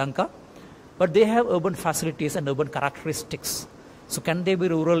in Sri Lanka, but they have urban facilities and urban characteristics. So can they be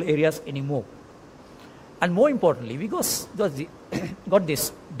rural areas anymore? And more importantly, we got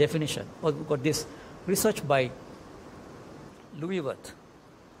this definition, or got this research by Louis Wirth.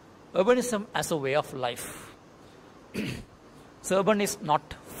 Urbanism as a way of life. So urban is not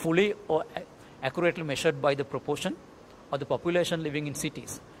fully or accurately measured by the proportion of the population living in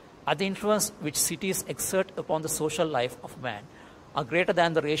cities. Are the influence which cities exert upon the social life of man are greater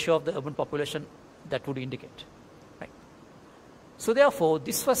than the ratio of the urban population that would indicate. Right? So therefore,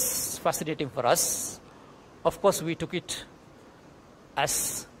 this was fascinating for us. Of course, we took it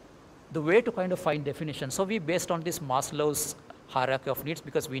as the way to kind of find definition. So we based on this Maslow's hierarchy of needs,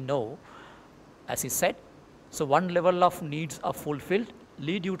 because we know, as he said, so one level of needs are fulfilled,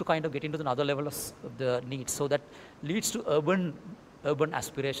 lead you to kind of get into another level of the needs. So that leads to urban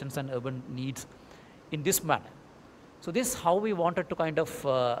aspirations and urban needs in this manner. So this is how we wanted to kind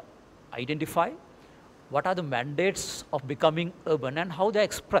of identify what are the mandates of becoming urban and how they are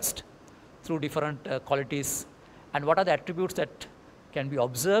expressed through different qualities, and what are the attributes that can be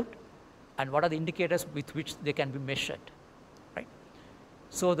observed, and what are the indicators with which they can be measured. Right?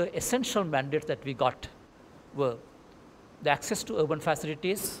 So the essential mandates that we got were the access to urban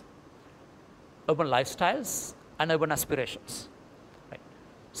facilities, urban lifestyles, and urban aspirations. Right?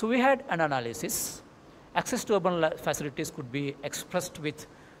 So we had an analysis. Access to urban facilities could be expressed with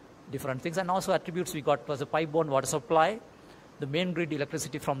different things, and also attributes we got was a pipe-borne water supply, the main grid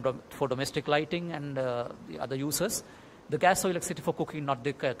electricity for domestic lighting and the other users, the gas or electricity for cooking, not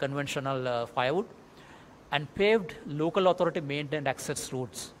the conventional firewood, and paved local authority maintained access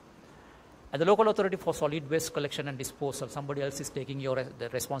roads. And the local authority for solid waste collection and disposal, somebody else is taking the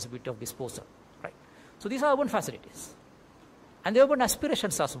responsibility of disposal. Right? So these are urban facilities. And the urban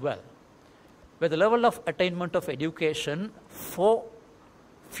aspirations as well, where the level of attainment of education for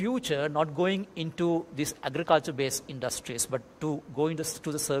future, not going into these agriculture-based industries, but to go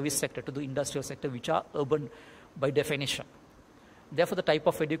into the service sector, to the industrial sector, which are urban by definition. Therefore, the type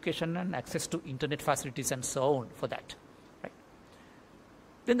of education and access to internet facilities and so on for that. Right?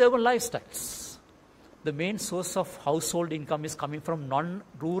 Then the urban lifestyles. The main source of household income is coming from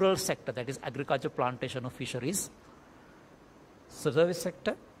non-rural sector, that is agriculture, plantation, or fisheries, service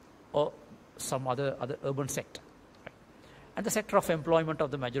sector, or some other urban sector. Right? And the sector of employment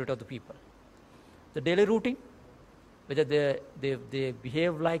of the majority of the people. The daily routine, whether they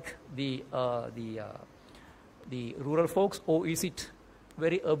behave like the rural folks, or is it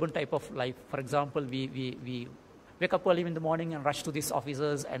very urban type of life? For example, we wake up early in the morning and rush to these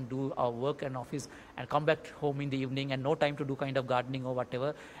offices and do our work and office and come back home in the evening, and no time to do kind of gardening or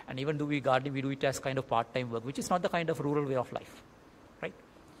whatever. And even do we gardening, we do it as kind of part-time work, which is not the kind of rural way of life. Right?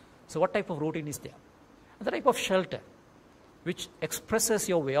 So what type of routine is there? And the type of shelter, which expresses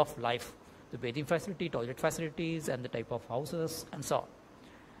your way of life, the bathing facility, toilet facilities, and the type of houses, and so on.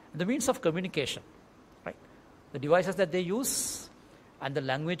 And the means of communication, right? The devices that they use, and the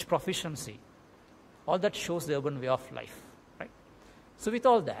language proficiency, all that shows the urban way of life, right? So with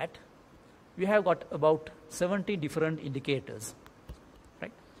all that, we have got about 70 different indicators,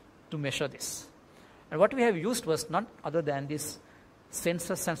 right, to measure this. And what we have used was none other than this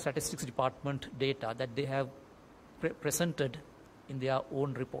Census and Statistics Department data that they have presented in their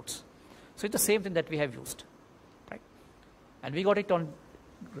own reports. So it's the same thing that we have used, right? And we got it on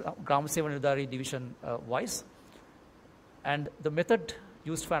Gram Seva Nirdhari division wise. And the method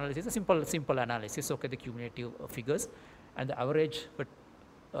used for analysis is a simple analysis, okay, the cumulative figures and the average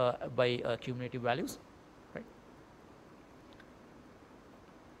by cumulative values, right?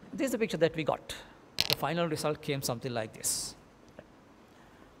 This is the picture that we got. The final result came something like this.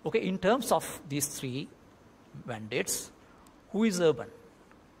 Okay, in terms of these three mandates, who is urban?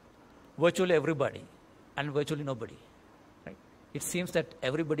 Virtually everybody and virtually nobody. Right? It seems that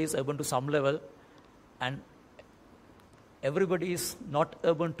everybody is urban to some level and everybody is not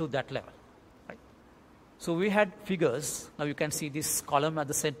urban to that level. Right? So we had figures. Now you can see this column at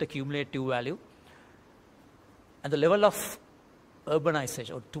the center, cumulative value, and the level of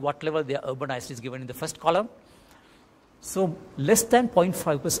urbanization, or to what level they are urbanized, is given in the first column. So less than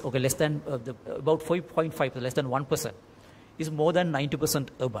 0.5%, okay, less than about 4.5%, less than 1% is more than 90%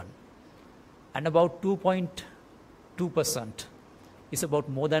 urban, and about 2.2% is about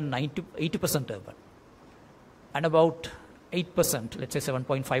more than 80% urban, and about 8%, let's say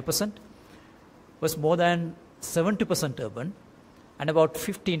 7.5%, was more than 70% urban, and about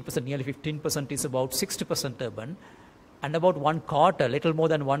 15%, nearly 15% is about 60% urban, and about one quarter, little more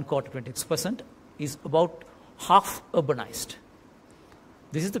than one quarter, 26%, is about half urbanized.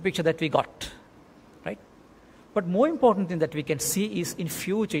 This is the picture that we got, right? But more important thing that we can see is in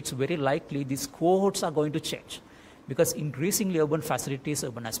future, it's very likely these cohorts are going to change, because increasingly urban facilities,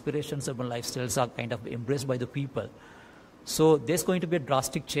 urban aspirations, urban lifestyles are kind of embraced by the people. So there's going to be a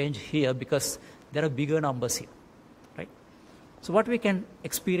drastic change here because there are bigger numbers here, right? So what we can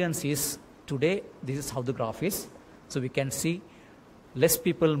experience is today, this is how the graph is. So we can see less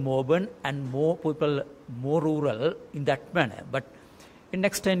people more urban and more people more rural in that manner. But in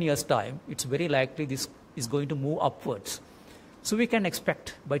next 10 years' time, it's very likely this is going to move upwards. So we can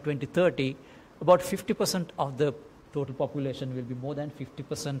expect by 2030, about 50% of the total population will be more than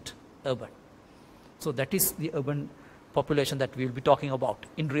 50% urban. So that is the urban population that we will be talking about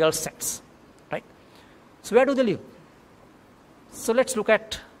in real sense, right? So where do they live? So let's look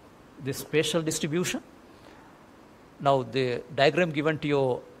at the spatial distribution. Now the diagram given to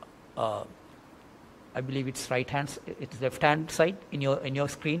you, I believe it's it's left-hand side in your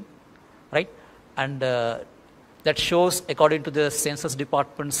screen, right? And that shows according to the Census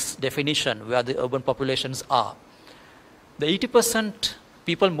Department's definition where the urban populations are. The 80%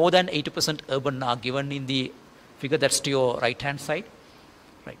 people, more than 80% urban, are given in the figure that's to your right-hand side,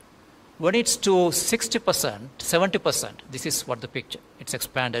 right? When it's to 60%, 70%, this is what the picture, it's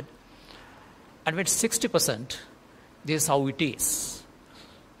expanded. And when it's 60%, this is how it is.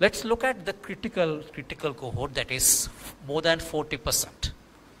 Let's look at the critical cohort that is more than 40%,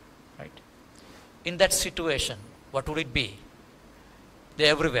 right? In that situation, what would it be?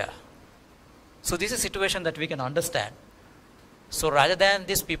 They're everywhere. So this is a situation that we can understand. So rather than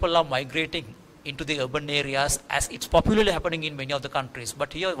these people are migrating into the urban areas as it's popularly happening in many of the countries,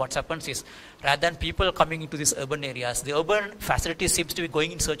 but here what happens is rather than people coming into these urban areas, the urban facility seems to be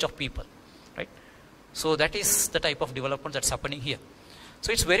going in search of people, right? So that is the type of development that's happening here.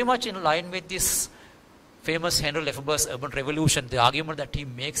 So it's very much in line with this famous Henry Lefebvre's urban revolution. The argument that he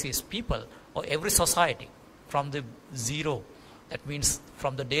makes is people or every society from the zero, that means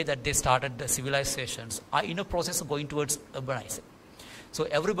from the day that they started the civilizations, are in a process of going towards urbanizing. So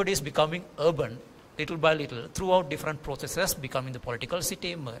everybody is becoming urban little by little throughout different processes, becoming the political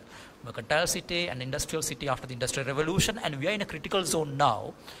city, mercantile city, and industrial city after the Industrial Revolution. And we are in a critical zone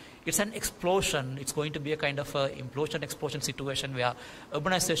now. It's an explosion. It's going to be a kind of a implosion, explosion situation where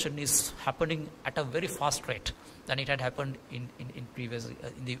urbanization is happening at a very fast rate than it had happened in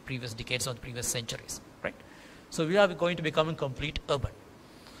the previous decades or the previous centuries, right? So we are going to become complete urban.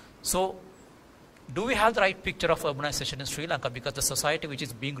 So do we have the right picture of urbanization in Sri Lanka? Because the society which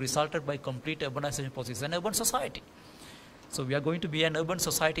is being resulted by complete urbanization process is an urban society. So we are going to be an urban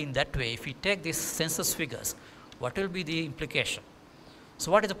society in that way. If we take these census figures, what will be the implication?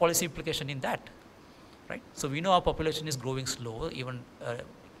 So what is the policy implication in that, right? So we know our population is growing slow, even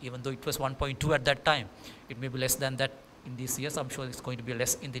though it was 1.2 at that time. It may be less than that in these years. I'm sure it's going to be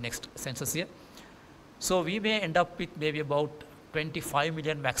less in the next census year. So we may end up with maybe about 25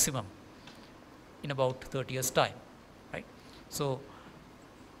 million maximum in about 30 years' time, right? So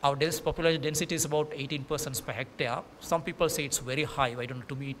our population density is about 18 persons per hectare. Some people say it's very high. I don't know,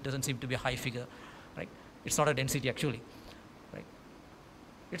 to me it doesn't seem to be a high figure, right? It's not a density actually, right?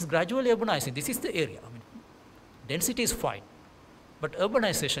 It's gradually urbanizing. This is the area. I mean, density is fine, but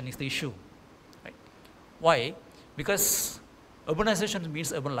urbanization is the issue, right? Why? Because urbanization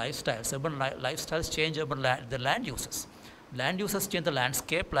means urban lifestyles. Urban lifestyles change the land uses. Land uses change the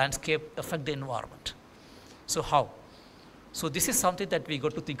landscape. Landscape affect the environment. So how? So this is something that we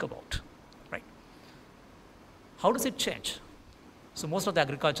got to think about, right? How does it change? So most of the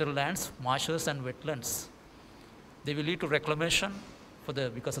agricultural lands, marshes and wetlands, they will lead to reclamation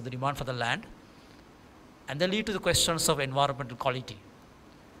because of the demand for the land, and they lead to the questions of environmental quality.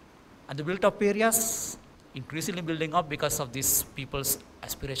 And the built-up areas increasingly building up because of these people's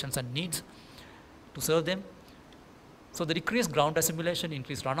aspirations and needs to serve them. So the decreased ground assimilation,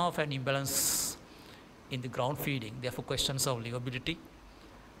 increased runoff and imbalance in the ground feeding, therefore questions of livability,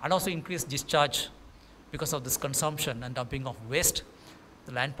 and also increased discharge because of this consumption and dumping of waste,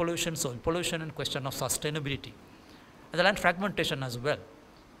 the land pollution, soil pollution, and question of sustainability, and the land fragmentation as well.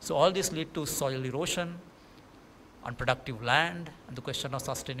 So all this lead to soil erosion, unproductive land, and the question of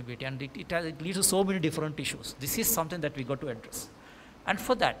sustainability, and it leads to so many different issues. This is something that we got to address. And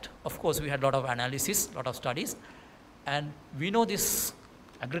for that, of course, we had a lot of analysis, a lot of studies, and we know these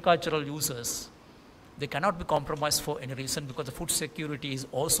agricultural users, they cannot be compromised for any reason because the food security is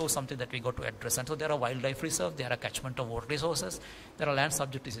also something that we got to address. And so there are wildlife reserves, there are catchment of water resources, there are land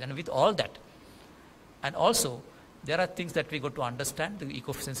subject to disease. And with all that, And also, there are things that we got to understand, the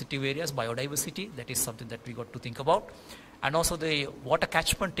eco-sensitive areas, biodiversity, that is something that we got to think about. And also the water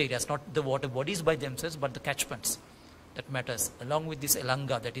catchment areas, not the water bodies by themselves, but the catchments that matters, along with this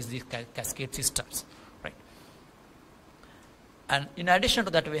Elanga, that is the cascade systems, right? And in addition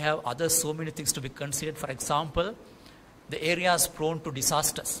to that, we have other so many things to be considered. For example, the areas prone to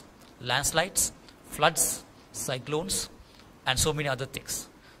disasters, landslides, floods, cyclones, and so many other things.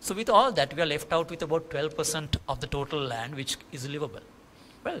 So with all that, we are left out with about 12% of the total land which is livable.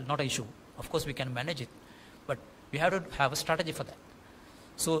 Well, not an issue. Of course, we can manage it, but we have to have a strategy for that.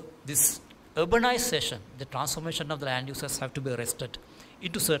 So this urbanization, the transformation of the land uses have to be arrested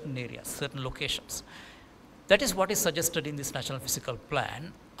into certain areas, certain locations. That is what is suggested in this National Physical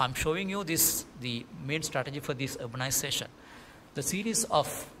Plan. I'm showing you this, the main strategy for this urbanization. The series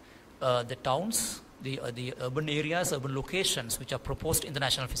of the towns, the urban areas, urban locations which are proposed in the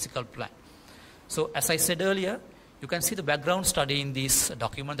National Physical Plan. So as I said earlier, you can see the background study in this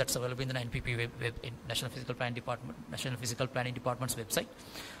document that's available in the NPP web in National Physical Planning Department's website.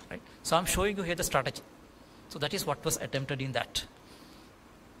 Right? So I'm showing you here the strategy. So that is what was attempted in that.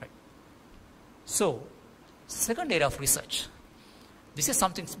 Right? So second area of research. This is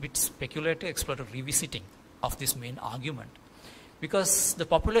something a bit speculative, exploratory revisiting of this main argument, because the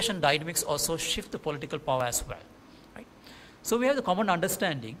population dynamics also shift the political power as well. Right? So we have the common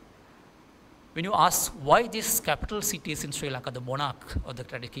understanding. When you ask why these capital cities in Sri Lanka, the monarch or the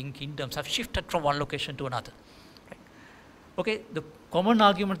kingdoms have shifted from one location to another. Right? Okay, the common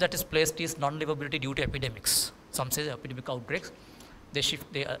argument that is placed is non-livability due to epidemics. Some say the epidemic outbreaks,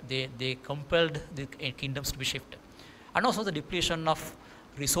 they compelled the kingdoms to be shifted. And also the depletion of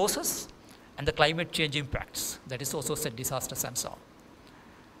resources and the climate change impacts, that is also said disasters and so on.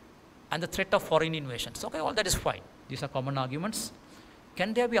 And the threat of foreign invasions. Okay, all that is fine. These are common arguments.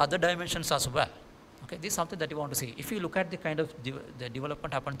 Can there be other dimensions as well? Okay, this is something that you want to see. If you look at the kind of the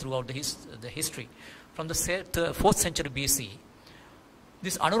development happened throughout the history, from the 4th century BC,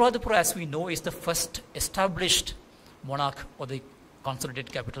 this Anuradhapura, as we know, is the first established monarch or the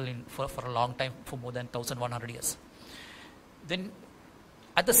consolidated capital for a long time, for more than 1,100 years. Then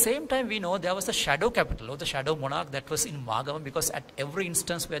at the same time, we know there was a shadow capital or the shadow monarch that was in Magama, because at every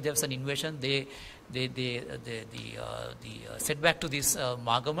instance where there was an invasion, they set back to this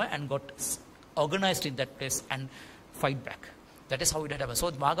Magama and got organized in that place and fight back. That is how it had happened. So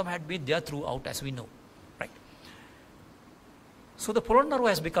Magama had been there throughout, as we know, right? So the Polonnaruwa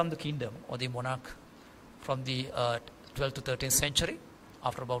has become the kingdom or the monarch from the 12th to 13th century,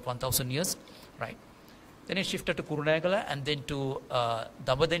 after about 1,000 years, right? Then it shifted to Kurunegala, and then to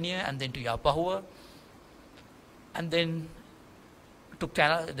Dambadeniya, and then to Yapahua, and then to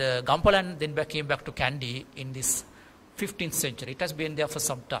the Gampala, and then came back to Kandy in this 15th century. It has been there for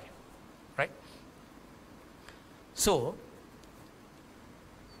some time, right? So,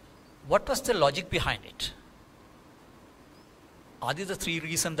 what was the logic behind it? Are these the three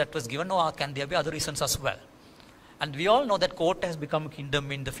reasons that was given, or can there be other reasons as well? And we all know that Kota has become a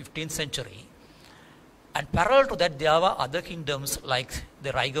kingdom in the 15th century. And parallel to that, there were other kingdoms like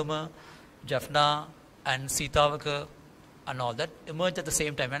the Raigama, Jaffna, and Sitavaka, and all that emerged at the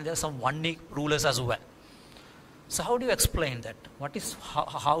same time. And there are some Vanni rulers as well. So how do you explain that?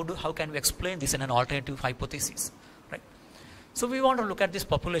 How can we explain this in an alternative hypothesis? Right? So we want to look at this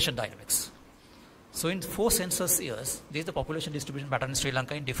population dynamics. So in 4 census years, this is the population distribution pattern in Sri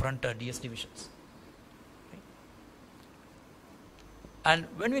Lanka in different DS divisions. And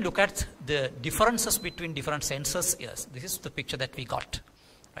when we look at the differences between different census years, this is the picture that we got.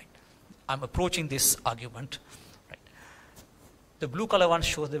 Right? I'm approaching this argument. Right? The blue color one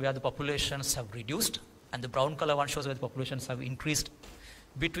shows where the populations have reduced, and the brown color one shows where the populations have increased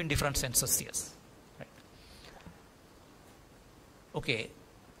between different census years. Right? Okay.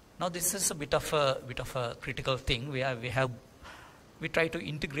 Now this is a bit of a critical thing. We try to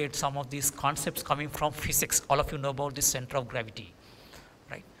integrate some of these concepts coming from physics. All of you know about the center of gravity.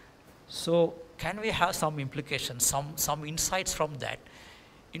 So can we have some implications, some insights from that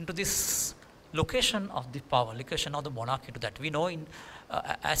into this location of the power, location of the monarchy to that? We know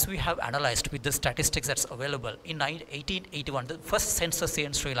as we have analyzed with the statistics that's available, in 1881, the first census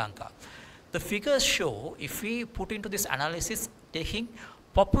in Sri Lanka, the figures show, if we put into this analysis taking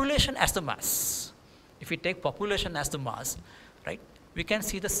population as the mass, if we take population as the mass, right, we can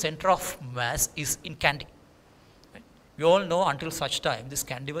see the center of mass is in Kandy. We all know until such time, this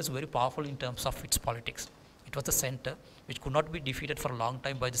Kandy was very powerful in terms of its politics. It was the center which could not be defeated for a long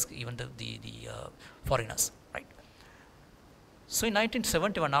time by even the foreigners. Right? So in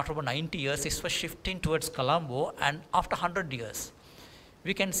 1971, after about 90 years, it was shifting towards Colombo, and after 100 years,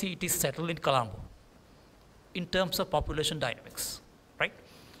 we can see it is settled in Colombo. in terms of population dynamics, right?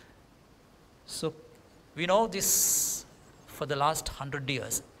 So we know this for the last 100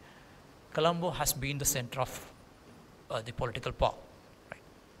 years, Colombo has been the center of the political power, right?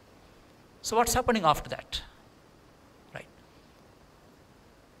 So what's happening after that, right?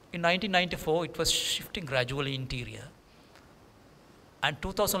 In 1994, it was shifting gradually interior. And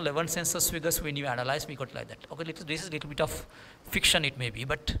 2011 census figures, when you analyze, we got like that. Okay, this is a little bit of fiction, it may be,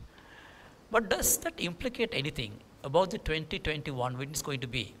 but does that implicate anything about the 2021 when it's going to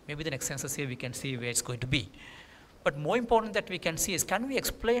be? Maybe the next census here we can see where it's going to be. But more important that we can see is, can we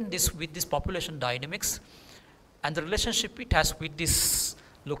explain this with this population dynamics and the relationship it has with this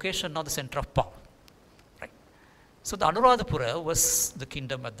location of the center of power, right? So the Anuradhapura was the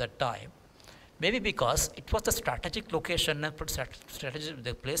kingdom at that time. Maybe because it was the strategic location and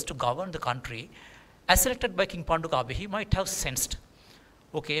the place to govern the country, as selected by King Pandukabe, he might have sensed,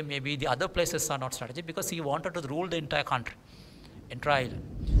 okay, maybe the other places are not strategic, because he wanted to rule the entire country, entire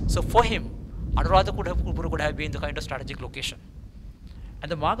island. So for him, Anuradhapura could have been the kind of strategic location.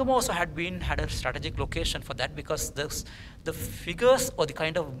 And the Magama also had a strategic location for that, because the figures or the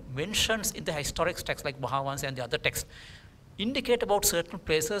kind of mentions in the historic texts like Mahavans and the other texts indicate about certain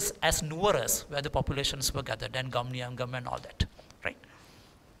places as Nuvaras, where the populations were gathered, and Gamniangam and all that, right?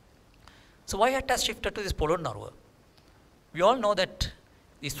 So why it has shifted to this Polonnaruwa? We all know that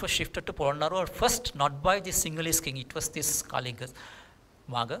this was shifted to Polonnaruwa first, not by the Sinhalese king, it was this Kalinga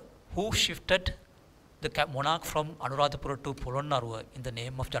Maga, who shifted the monarch from Anuradhapura to Polonnaruwa in the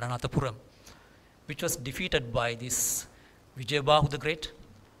name of Jananathapuram, which was defeated by this Vijayabahu the Great,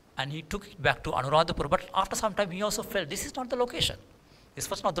 and he took it back to Anuradhapura. But after some time, he also felt this is not the location. This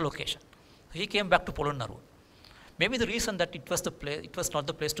was not the location. He came back to Polonnaruwa. Maybe the reason that it was not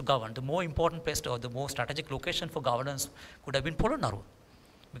the place to govern. The more important place or the more strategic location for governance could have been Polonnaruwa,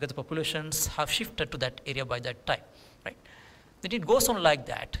 because the populations have shifted to that area by that time, right? Then it goes on like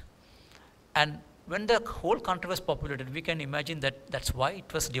that, and when the whole country was populated, we can imagine that that's why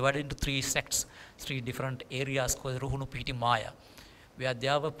it was divided into three sects, three different areas called Ruhunu Piti Maya, where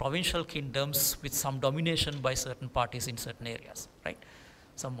there were provincial kingdoms with some domination by certain parties in certain areas, right?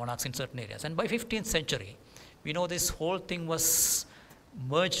 Some monarchs in certain areas. And by 15th century, we know this whole thing was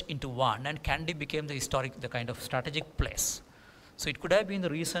merged into one, and Kandy became the kind of strategic place. So it could have been the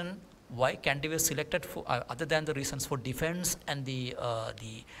reason why Kandy was selected for, other than the reasons for defense and the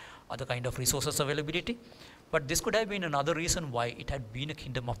other kind of resources availability. But this could have been another reason why it had been a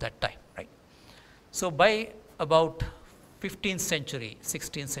kingdom of that time, right? So by about 15th century,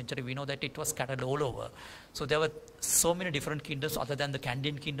 16th century, we know that it was scattered all over. So there were so many different kingdoms other than the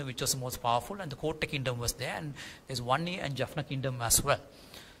Kandyan kingdom, which was the most powerful, and the Kota kingdom was there, and there's Wani and Jaffna kingdom as well.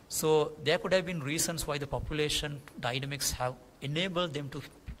 So there could have been reasons why the population dynamics have enabled them to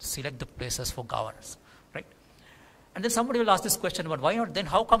select the places for governance, right? And then somebody will ask this question about why not, then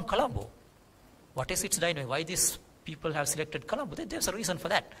how come Colombo? What is its dynamic? Why these people have selected Colombo? There's a reason for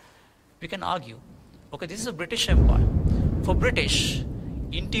that. We can argue, okay, this is a British Empire. For British,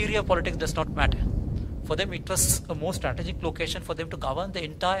 interior politics does not matter. For them, it was a more strategic location for them to govern the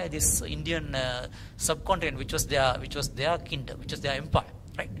entire this Indian subcontinent, which was their kingdom, which was their empire,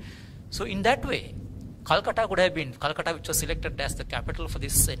 right? So in that way, Calcutta could have been Calcutta, which was selected as the capital for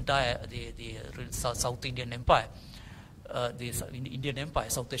this entire the South Indian Empire, the Indian Empire,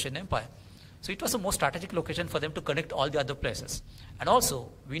 South Asian Empire. So it was a more strategic location for them to connect all the other places. And also,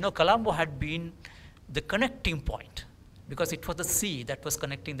 we know Colombo had been the connecting point, because it was the sea that was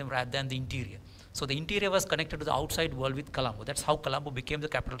connecting them rather than the interior. So the interior was connected to the outside world with Colombo. That's how Colombo became the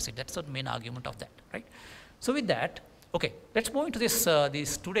capital city. That's the main argument of that, right? So with that, okay, let's move into these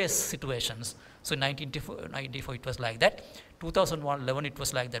today's situations. So in 1994 it was like that. 2011 it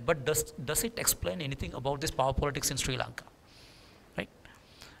was like that. But does it explain anything about this power politics in Sri Lanka, right?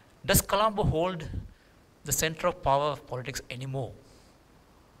 Does Colombo hold the center of power of politics anymore?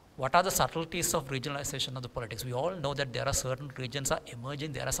 What are the subtleties of regionalization of the politics? We all know that there are certain regions are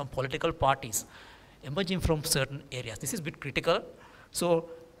emerging. There are some political parties emerging from certain areas. This is a bit critical. So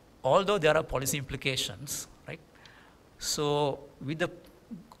although there are policy implications, right? So with the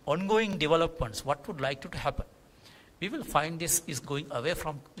ongoing developments, what would like to happen? We will find this is going away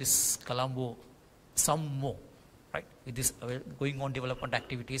from this Colombo some more, right? With this going on development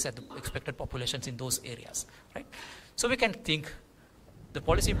activities and the expected populations in those areas, right? So we can think the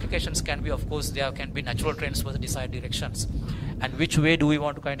policy implications can be, of course, there can be natural trends for the desired directions, and which way do we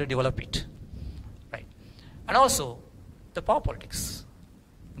want to kind of develop it, right? And also the power politics,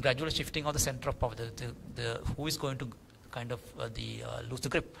 gradually shifting on the center of power, the who is going to kind of lose the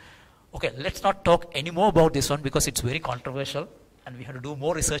grip. Okay, let's not talk any more about this one because it's very controversial and we have to do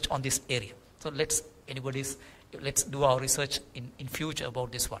more research on this area, So let's do our research in future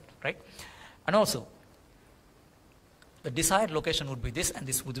about this one, right? And also, the desired location would be this, and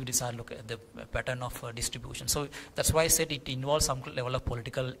this would be desired the pattern of distribution. So that's why I said it involves some level of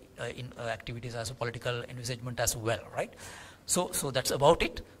political activities as a political envisagement as well, right? So that's about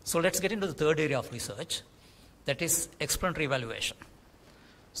it. So let's get into the third area of research, that is explanatory evaluation.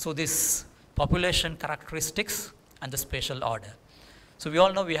 So this population characteristics and the spatial order. So we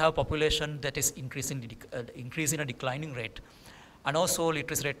all know we have population that is increasing in a declining rate, and also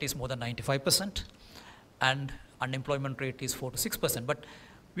literacy rate is more than 95%, and unemployment rate is 4 to 6%. But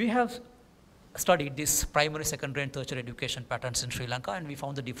we have studied this primary, secondary, and tertiary education patterns in Sri Lanka, and we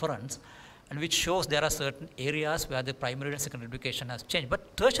found the difference, and which shows there are certain areas where the primary and secondary education has changed,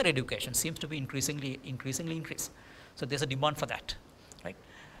 but tertiary education seems to be increasingly increased. So there's a demand for that, right?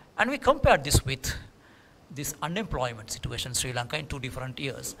 And we compared this with this unemployment situation in Sri Lanka in 2 different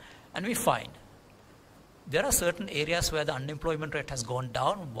years, and we find there are certain areas where the unemployment rate has gone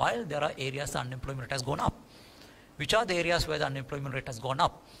down, while there are areas the unemployment rate has gone up. Which are the areas where the unemployment rate has gone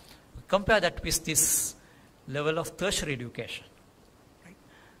up? Compare that with this level of tertiary education, right?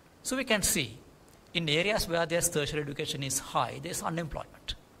 So we can see in areas where there's tertiary education is high, there's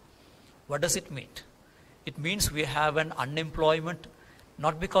unemployment. What does it mean? It means we have an unemployment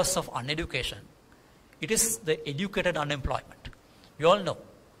not because of uneducation. It is the educated unemployment. We all know,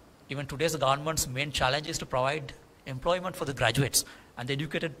 even today's government's main challenge is to provide employment for the graduates and the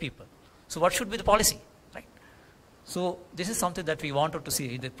educated people. So what should be the policy? So this is something that we wanted to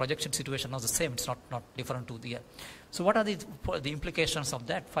see. The projection situation is the same. It's not different to the. So what are the implications of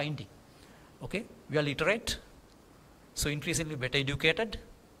that finding? Okay, we are literate, so increasingly better educated.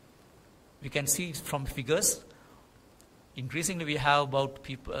 We can see from figures. Increasingly, we have about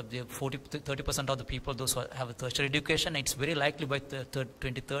people, 30% of the people, those who have a tertiary education. It's very likely by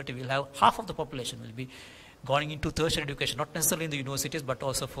 2030 we'll have half of the population will be going into tertiary education, not necessarily in the universities, but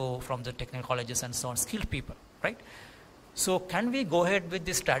also from the technical colleges and so on, skilled people, right? So can we go ahead with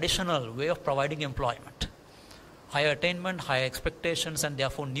this traditional way of providing employment? Higher attainment, higher expectations, and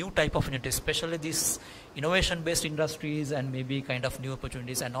therefore new type of industries, especially these innovation-based industries and maybe kind of new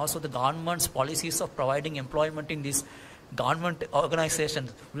opportunities, and also the government's policies of providing employment in these government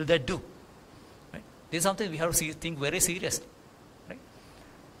organizations, will that do? Right? This is something we have to think very seriously, right?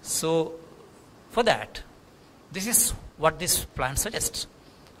 So for that, this is what this plan suggests.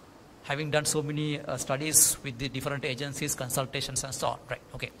 Having done so many studies with the different agencies, consultations, and so on, right?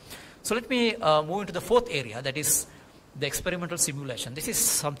 Okay. So let me move into the fourth area, that is the experimental simulation. This is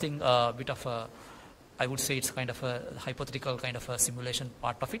something bit of a, I would say it's kind of a hypothetical kind of a simulation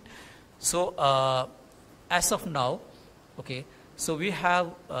part of it. So as of now, okay, so we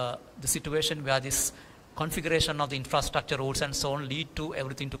have the situation where this configuration of the infrastructure, roads, and so on lead to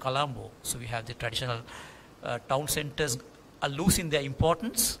everything to Colombo. So we have the traditional town centers are losing their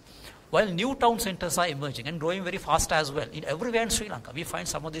importance, while new town centers are emerging and growing very fast as well. In everywhere in Sri Lanka, we find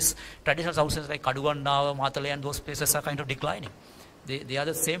some of these traditional town centers like Kaduwannawa, Matale, and those places are kind of declining. They are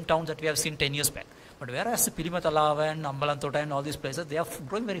the same towns that we have seen 10 years back. But whereas Pilimatalawa and Ambalantota and all these places, they are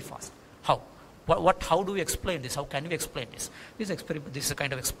growing very fast. How? How do we explain this? How can we explain this? This is a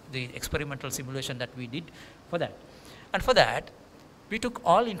kind of the experimental simulation that we did for that. And for that, we took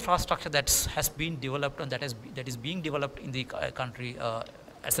all infrastructure that has been developed and that is being developed in the country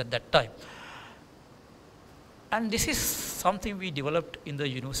as at that time. And this is something we developed in the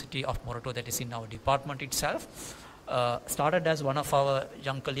University of Morato, that is in our department itself. Started as one of our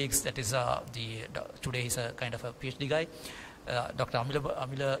young colleagues, that is today he's a kind of a PhD guy, Dr.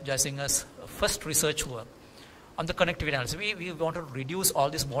 Amila Jayasinghe's first research work on the connectivity analysis. We wanted to reduce all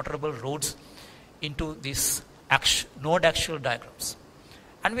these motorable roads into these node axial diagrams.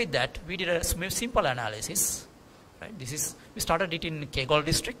 And with that, we did a simple analysis. Right? We started it in Kegol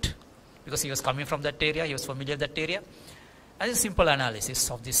district because he was coming from that area, he was familiar with that area. And a simple analysis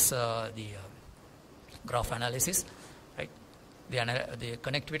of this, the graph analysis, right? The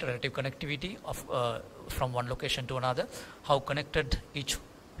connectivity, relative connectivity of from one location to another, how connected each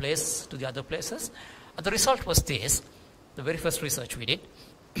place to the other places. And the result was this, the very first research we did.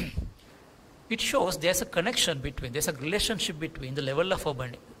 It shows there's a connection between, there's a relationship between the level of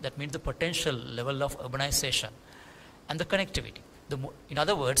urban, that means the potential level of urbanization, and the connectivity. In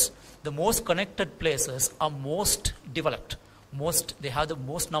other words, the most connected places are most developed. They have the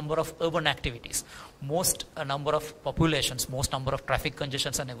most number of urban activities, most number of populations, most number of traffic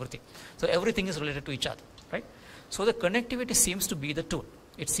congestions and everything. So everything is related to each other, right? So the connectivity seems to be the tool.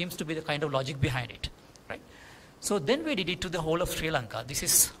 It seems to be the kind of logic behind it, right? So then we did it to the whole of Sri Lanka. This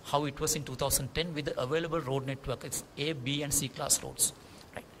is how it was in 2010 with the available road network. It's A, B, and C class roads,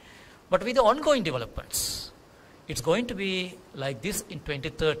 right? But with the ongoing developments, it's going to be like this in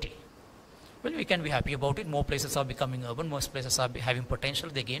 2030. Well, we can be happy about it. More places are becoming urban. Most places are having potential.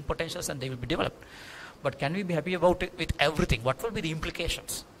 They gain potentials and they will be developed. But can we be happy about it with everything? What will be the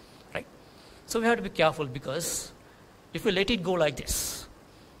implications, right? So we have to be careful, because if we let it go like this,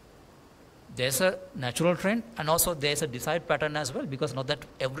 there's a natural trend and also there's a desired pattern as well, because not that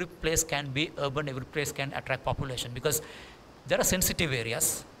every place can be urban, every place can attract population, because there are sensitive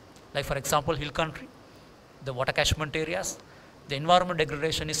areas, like for example hill country, the water catchment areas, the environment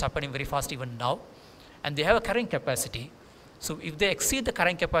degradation is happening very fast even now, and they have a carrying capacity. So if they exceed the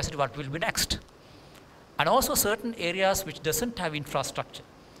carrying capacity, what will be next? And also certain areas which doesn't have infrastructure.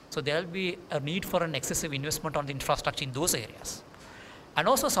 So there will be a need for an excessive investment on the infrastructure in those areas. And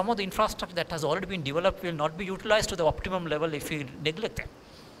also some of the infrastructure that has already been developed will not be utilized to the optimum level if we neglect them,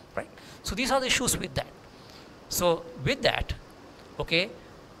 right? So these are the issues with that. So with that, okay,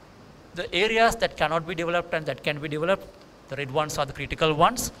 the areas that cannot be developed and that can be developed, the red ones are the critical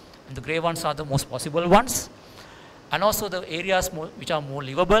ones, and the gray ones are the most possible ones. And also the areas which are more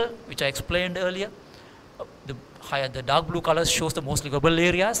livable, which I explained earlier, the dark blue colors shows the most livable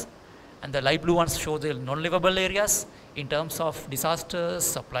areas, and the light blue ones show the non-livable areas in terms of disasters,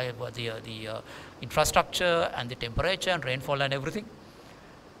 supply of the infrastructure and the temperature and rainfall and everything.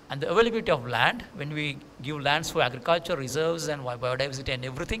 And the availability of land, when we give lands for agriculture, reserves and biodiversity and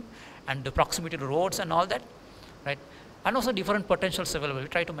everything, and the proximity to roads and all that, right? And also different potentials available. We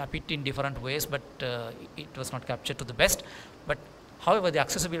try to map it in different ways, but it was not captured to the best. But however, the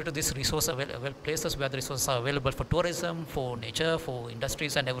accessibility to this resource places where the resources are available for tourism, for nature, for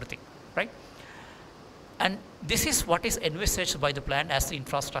industries and everything, right? And this is what is envisaged by the plan as the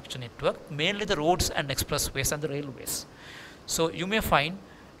infrastructure network, mainly the roads and expressways and the railways. So you may find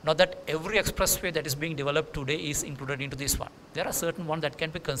not that every expressway that is being developed today is included into this one. There are certain ones that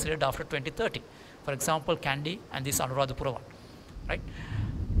can be considered after 2030. For example, Kandy and this Anuradhapura one, right?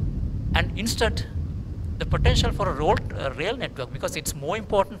 And instead, the potential for a rail network, because it's more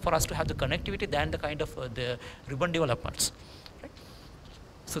important for us to have the connectivity than the kind of the ribbon developments, right?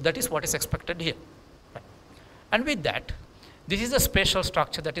 So that is what is expected here, right? And with that, this is the spatial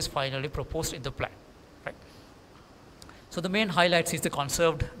structure that is finally proposed in the plan, right? So the main highlights is the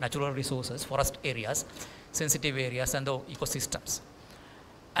conserved natural resources, forest areas, sensitive areas and the ecosystems.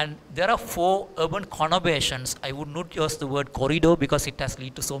 And there are 4 urban conurbations. I would not use the word corridor because it has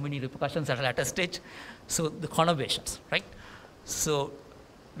led to so many repercussions at a later stage. So the conurbations, right? So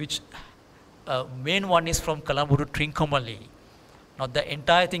which main one is from Colombo to Trincomalee. Now the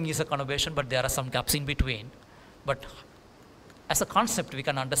entire thing is a conurbation, but there are some gaps in between. But as a concept, we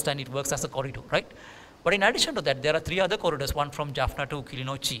can understand it works as a corridor, right? But in addition to that, there are 3 other corridors, one from Jaffna to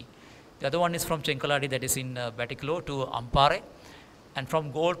Kilinochchi. The other one is from Chenkaladi, that is in Batiklo, to Ampare, and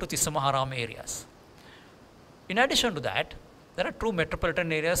from Gold to Tissamaharam areas. In addition to that, there are 2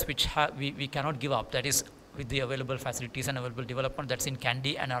 metropolitan areas which we cannot give up, that is with the available facilities and available development, that's in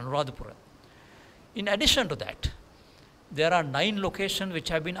Kandy and Anuradhapura. In addition to that, there are 9 locations which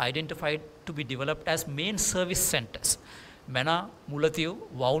have been identified to be developed as main service centers. Mena, Mulathiyu,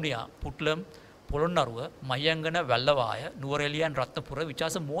 Vavuniya, Putlam, Polonnaruwa, Mayangana, Vallavaya, Nuvareliya and Ratnapura, which are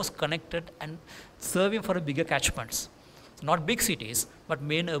the most connected and serving for bigger catchments. Not big cities, but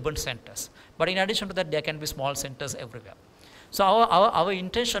main urban centers. But in addition to that, there can be small centers everywhere. So our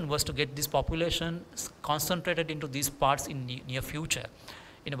intention was to get this population concentrated into these parts in near future,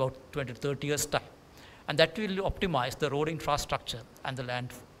 in about 20 to 30 years time. And that will optimize the road infrastructure and the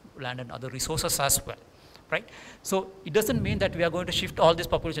land and other resources as well, right? So it doesn't mean that we are going to shift all this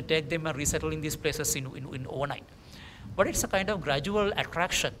population, take them and resettle in these places in overnight. But it's a kind of gradual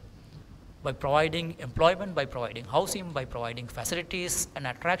attraction by providing employment, by providing housing, by providing facilities, and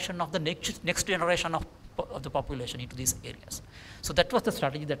attraction of the next generation of the population into these areas. So that was the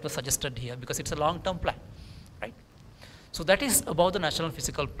strategy that was suggested here, because it's a long-term plan, right? So that is about the National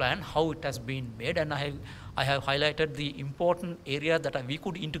Physical Plan, how it has been made, and I have highlighted the important area that we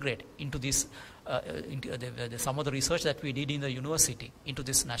could integrate into this, some of the research that we did in the university into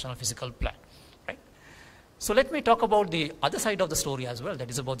this National Physical Plan. So let me talk about the other side of the story as well, that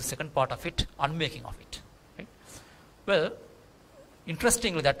is about the second part of it, unmaking of it, right? Well,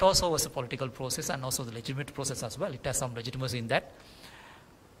 interestingly, that also was a political process and also the legitimate process as well. It has some legitimacy in that.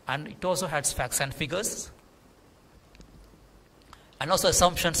 And it also has facts and figures, and also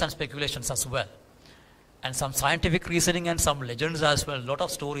assumptions and speculations as well. And some scientific reasoning and some legends as well, a lot of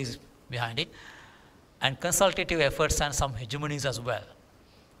stories behind it, and consultative efforts and some hegemonies as well,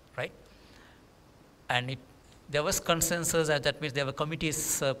 right? And there was consensus, that means there were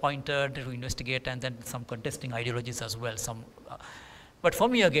committees appointed to investigate, and then some contesting ideologies as well. But for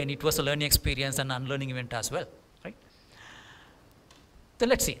me, again, it was a learning experience and unlearning event as well, right? Then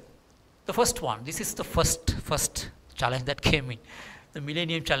let's see. The first one, this is the first challenge that came in, the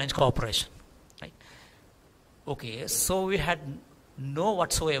Millennium Challenge Cooperation, right? Okay, so we had no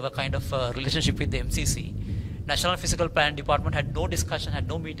whatsoever kind of relationship with the MCC. National Physical Plan Department had no discussion, had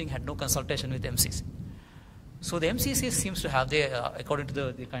no meeting, had no consultation with the MCC. So the MCC seems to have, according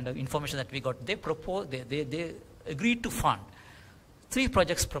to the kind of information that we got, they agreed to fund 3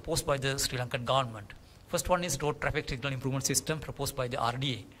 projects proposed by the Sri Lankan government. First one is road traffic signal improvement system proposed by the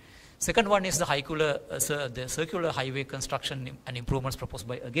RDA. Second one is the circular highway construction and improvements proposed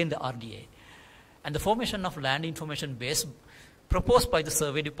by, again, the RDA. And the formation of land information base proposed by the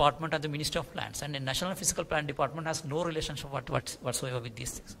Survey Department and the Ministry of Lands. And the National Physical Plan Department has no relationship whatsoever with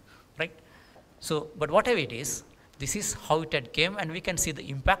these things, right? So, but whatever it is, this is how it had came, and we can see the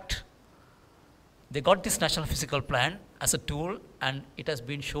impact. They got this National Physical Plan as a tool, and it has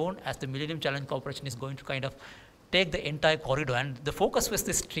been shown as the Millennium Challenge Corporation is going to kind of take the entire corridor, and the focus was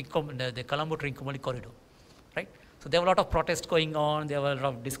this the Colombo-Trincomalee corridor, right? So there were a lot of protests going on, there were a lot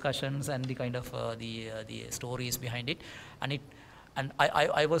of discussions and the kind of the stories behind it, and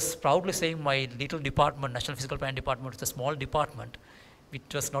I was proudly saying my little department, National Physical Plan Department, was a small department,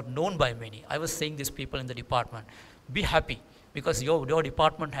 which was not known by many. I was saying these people in the department, be happy, because your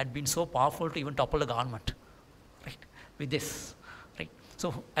department had been so powerful to even topple the government, right, with this, right?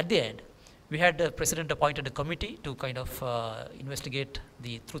 So at the end, we had the president appointed a committee to kind of investigate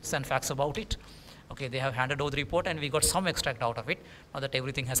the truths and facts about it. Okay, they have handed over the report, and we got some extract out of it, now that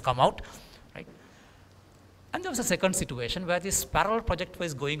everything has come out, right? And there was a second situation where this parallel project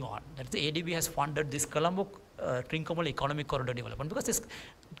was going on, that the ADB has funded this Colombo-Trincomalee Economic Corridor development, because this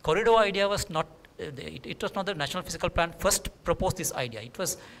corridor idea was not, it was not the National Physical Plan first proposed this idea. It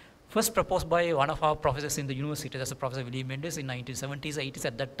was first proposed by one of our professors in the university, that's Professor William Mendes in 1970s, 80s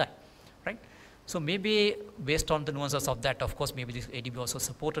at that time, right? So maybe based on the nuances of that, of course, maybe this ADB also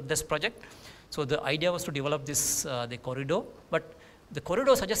supported this project. So the idea was to develop this, the corridor, but the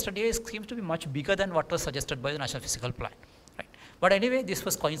corridor suggested here seems to be much bigger than what was suggested by the National Physical Plan, right? But anyway, this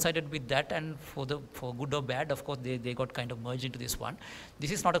was coincided with that, and for good or bad, of course, they got kind of merged into this one.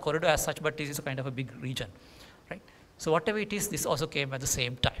 This is not a corridor as such, but this is a kind of a big region, right? So whatever it is, this also came at the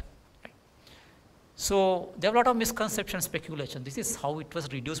same time, right? So there are a lot of misconceptions, speculation. This is how it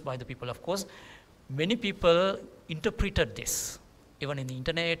was reduced by the people. Of course, many people interpreted this. Even in the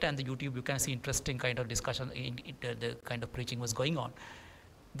internet and the YouTube, you can see interesting kind of discussion, the kind of preaching was going on.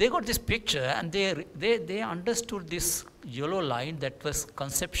 They got this picture, and they understood this yellow line that was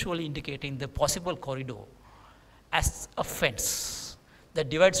conceptually indicating the possible corridor as a fence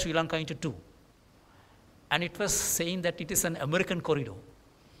that divides Sri Lanka into 2. And it was saying that it is an American corridor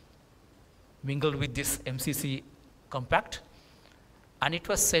mingled with this MCC compact. And it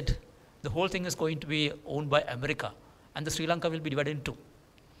was said the whole thing is going to be owned by America, and the Sri Lanka will be divided in 2.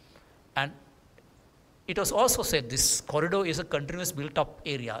 And it was also said this corridor is a continuous built-up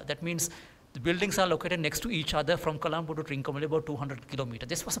area. That means the buildings are located next to each other from Colombo to Trincomalee, about 200 kilometers.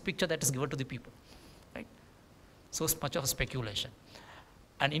 This was a picture that is given to the people, right? So much of a speculation.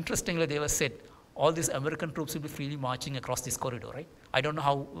 And interestingly, they were said all these American troops will be freely marching across this corridor, right? I don't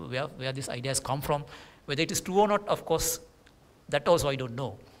know where this idea has come from. Whether it is true or not, of course, that also I don't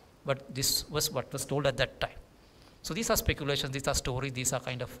know. But this was what was told at that time. So these are speculations, these are stories, these are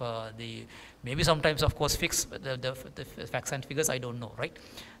kind of maybe sometimes, of course, fix the facts and figures, I don't know, right?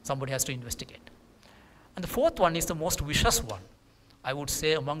 Somebody has to investigate. And the fourth one is the most vicious one, I would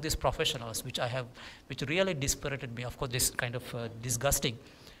say, among these professionals, which really dispirited me. Of course, this kind of disgusting,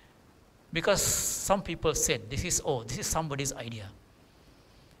 because some people said, this is somebody's idea.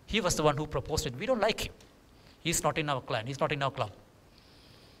 He was the one who proposed it. We don't like him. He's not in our clan, he's not in our club.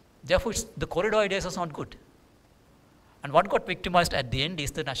 Therefore, the corridor idea is not good. And what got victimized at the end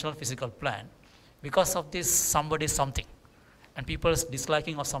is the National Physical Plan because of this somebody's something and people's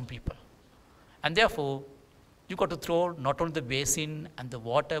disliking of some people. And therefore, you got to throw not only the basin and the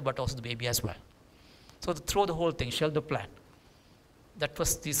water, but also the baby as well. So to throw the whole thing, shelve the plan. That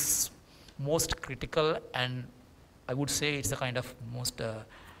was this most critical, and I would say it's the kind of most the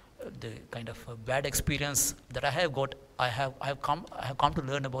kind of bad experience that I have got. I have come to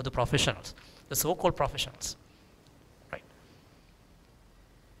learn about the professionals, the so-called professionals.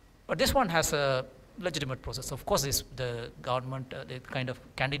 But this one has a legitimate process. Of course, the government, the kind of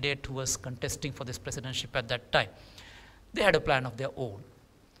candidate who was contesting for this presidency at that time, they had a plan of their own.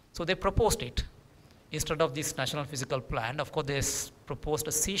 So they proposed it. Instead of this National Physical Plan, of course, they proposed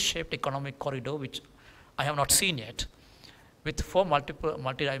a C-shaped economic corridor, which I have not seen yet, with 4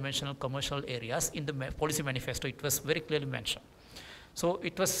 multidimensional commercial areas. In the policy manifesto, it was very clearly mentioned. So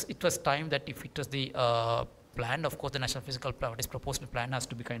it was time that if it was the plan, of course the National Physical Plan, what is proposed in the plan has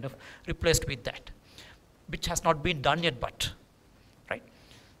to be kind of replaced with that, which has not been done yet, but, right?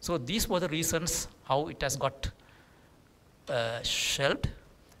 So these were the reasons how it has got shelved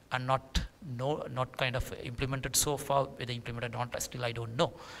and not kind of implemented so far. Whether implemented or not, still I don't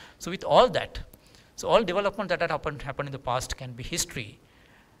know. So with all that, so all development that had happened in the past can be history,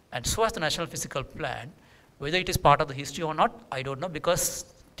 and so as the National Physical Plan, whether it is part of the history or not, I don't know, because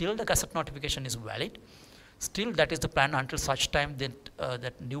till the Gazette notification is valid, still that is the plan until such time that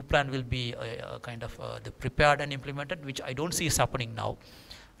that new plan will be kind of prepared and implemented, which I don't see is happening now,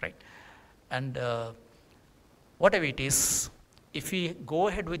 right? And whatever it is, if we go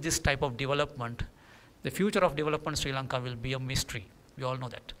ahead with this type of development, the future of development in Sri Lanka will be a mystery. We all know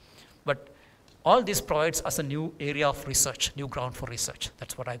that. But all this provides us a new area of research, new ground for research.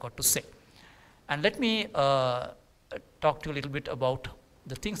 That's what I got to say. And let me talk to you a little bit about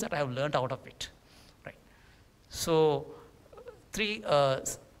the things that I have learned out of it. Right. So, it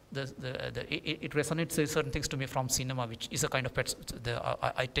resonates certain things to me from cinema, which is a kind of pet.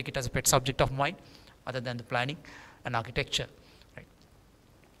 I take it as a pet subject of mine, other than the planning and architecture. Right.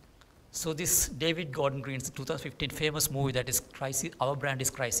 So this David Gordon Green's 2015 famous movie, that is Crisis, Our Brand is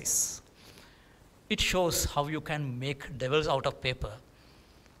Crisis. It shows how you can make devils out of paper.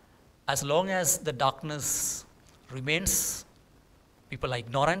 As long as the darkness remains, people are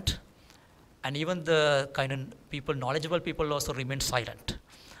ignorant, and even the kind of people, knowledgeable people also remain silent.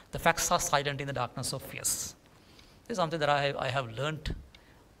 The facts are silent in the darkness of fears. This is something that I have learned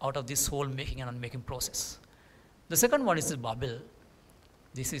out of this whole making and unmaking process. The second one is the bubble.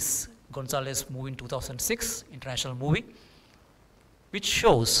 This is Gonzalez movie in 2006, international movie, which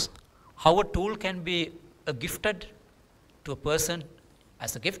shows how a tool can be gifted to a person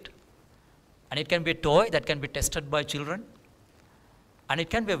as a gift, and it can be a toy that can be tested by children, and it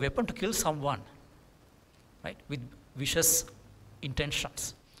can be a weapon to kill someone, right, with vicious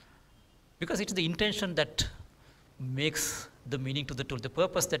intentions. Because it's the intention that makes the meaning to the tool, the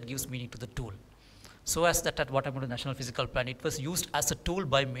purpose that gives meaning to the tool. So as that at what happened to the National Physical Plan, it was used as a tool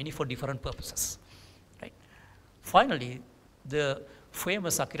by many for different purposes, right? Finally, the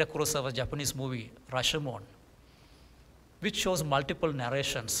famous Akira Kurosawa Japanese movie, Rashomon, which shows multiple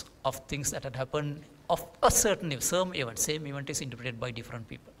narrations of things that had happened of a certain event. Same event is interpreted by different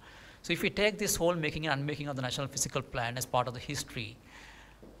people. So if we take this whole making and unmaking of the National Physical Plan as part of the history,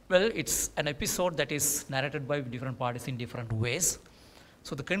 well, it's an episode that is narrated by different parties in different ways.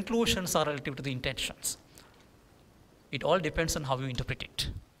 So the conclusions are relative to the intentions. It all depends on how you interpret it,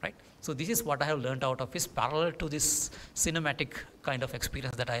 right? So this is what I have learned out of this, parallel to this cinematic kind of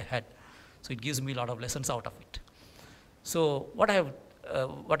experience that I had. So it gives me a lot of lessons out of it. So what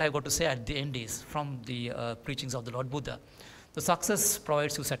I got to say at the end is, from the preachings of the Lord Buddha, the success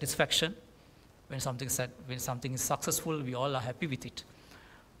provides you satisfaction. When something is successful, we all are happy with it.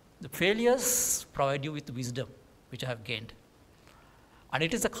 The failures provide you with wisdom, which I have gained. And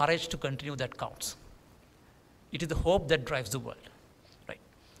it is the courage to continue that counts. It is the hope that drives the world, right?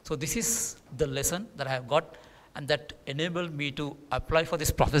 So this is the lesson that I have got, and that enabled me to apply for this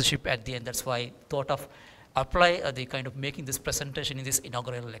professorship at the end. That's why I thought of apply the kind of making this presentation in this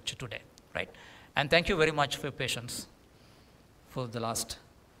inaugural lecture today, right? And thank you very much for your patience for the last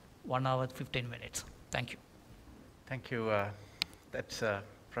 1 hour, 15 minutes. Thank you. Thank you. That's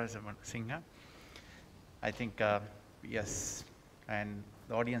Professor Munasinghe. I think, yes, and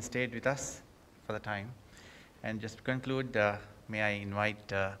the audience stayed with us for the time. And just to conclude, may I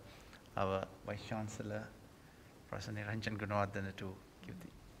invite our Vice Chancellor, Professor Niranjan Gunawardena, to give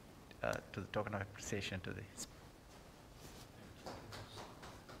the token of appreciation to this.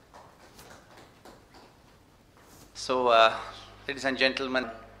 So, ladies and gentlemen,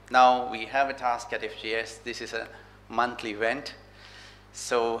 now we have a task at FGS. This is a monthly event.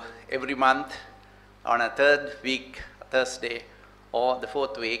 So, every month on a third week, Thursday, or the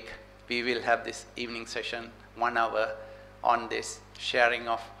fourth week, we will have this evening session, 1 hour, on this sharing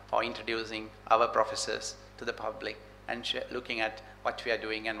of or introducing our professors to the public and looking at what we are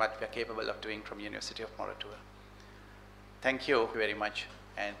doing and what we are capable of doing from University of Moratuwa. Thank you very much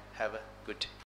and have a good day.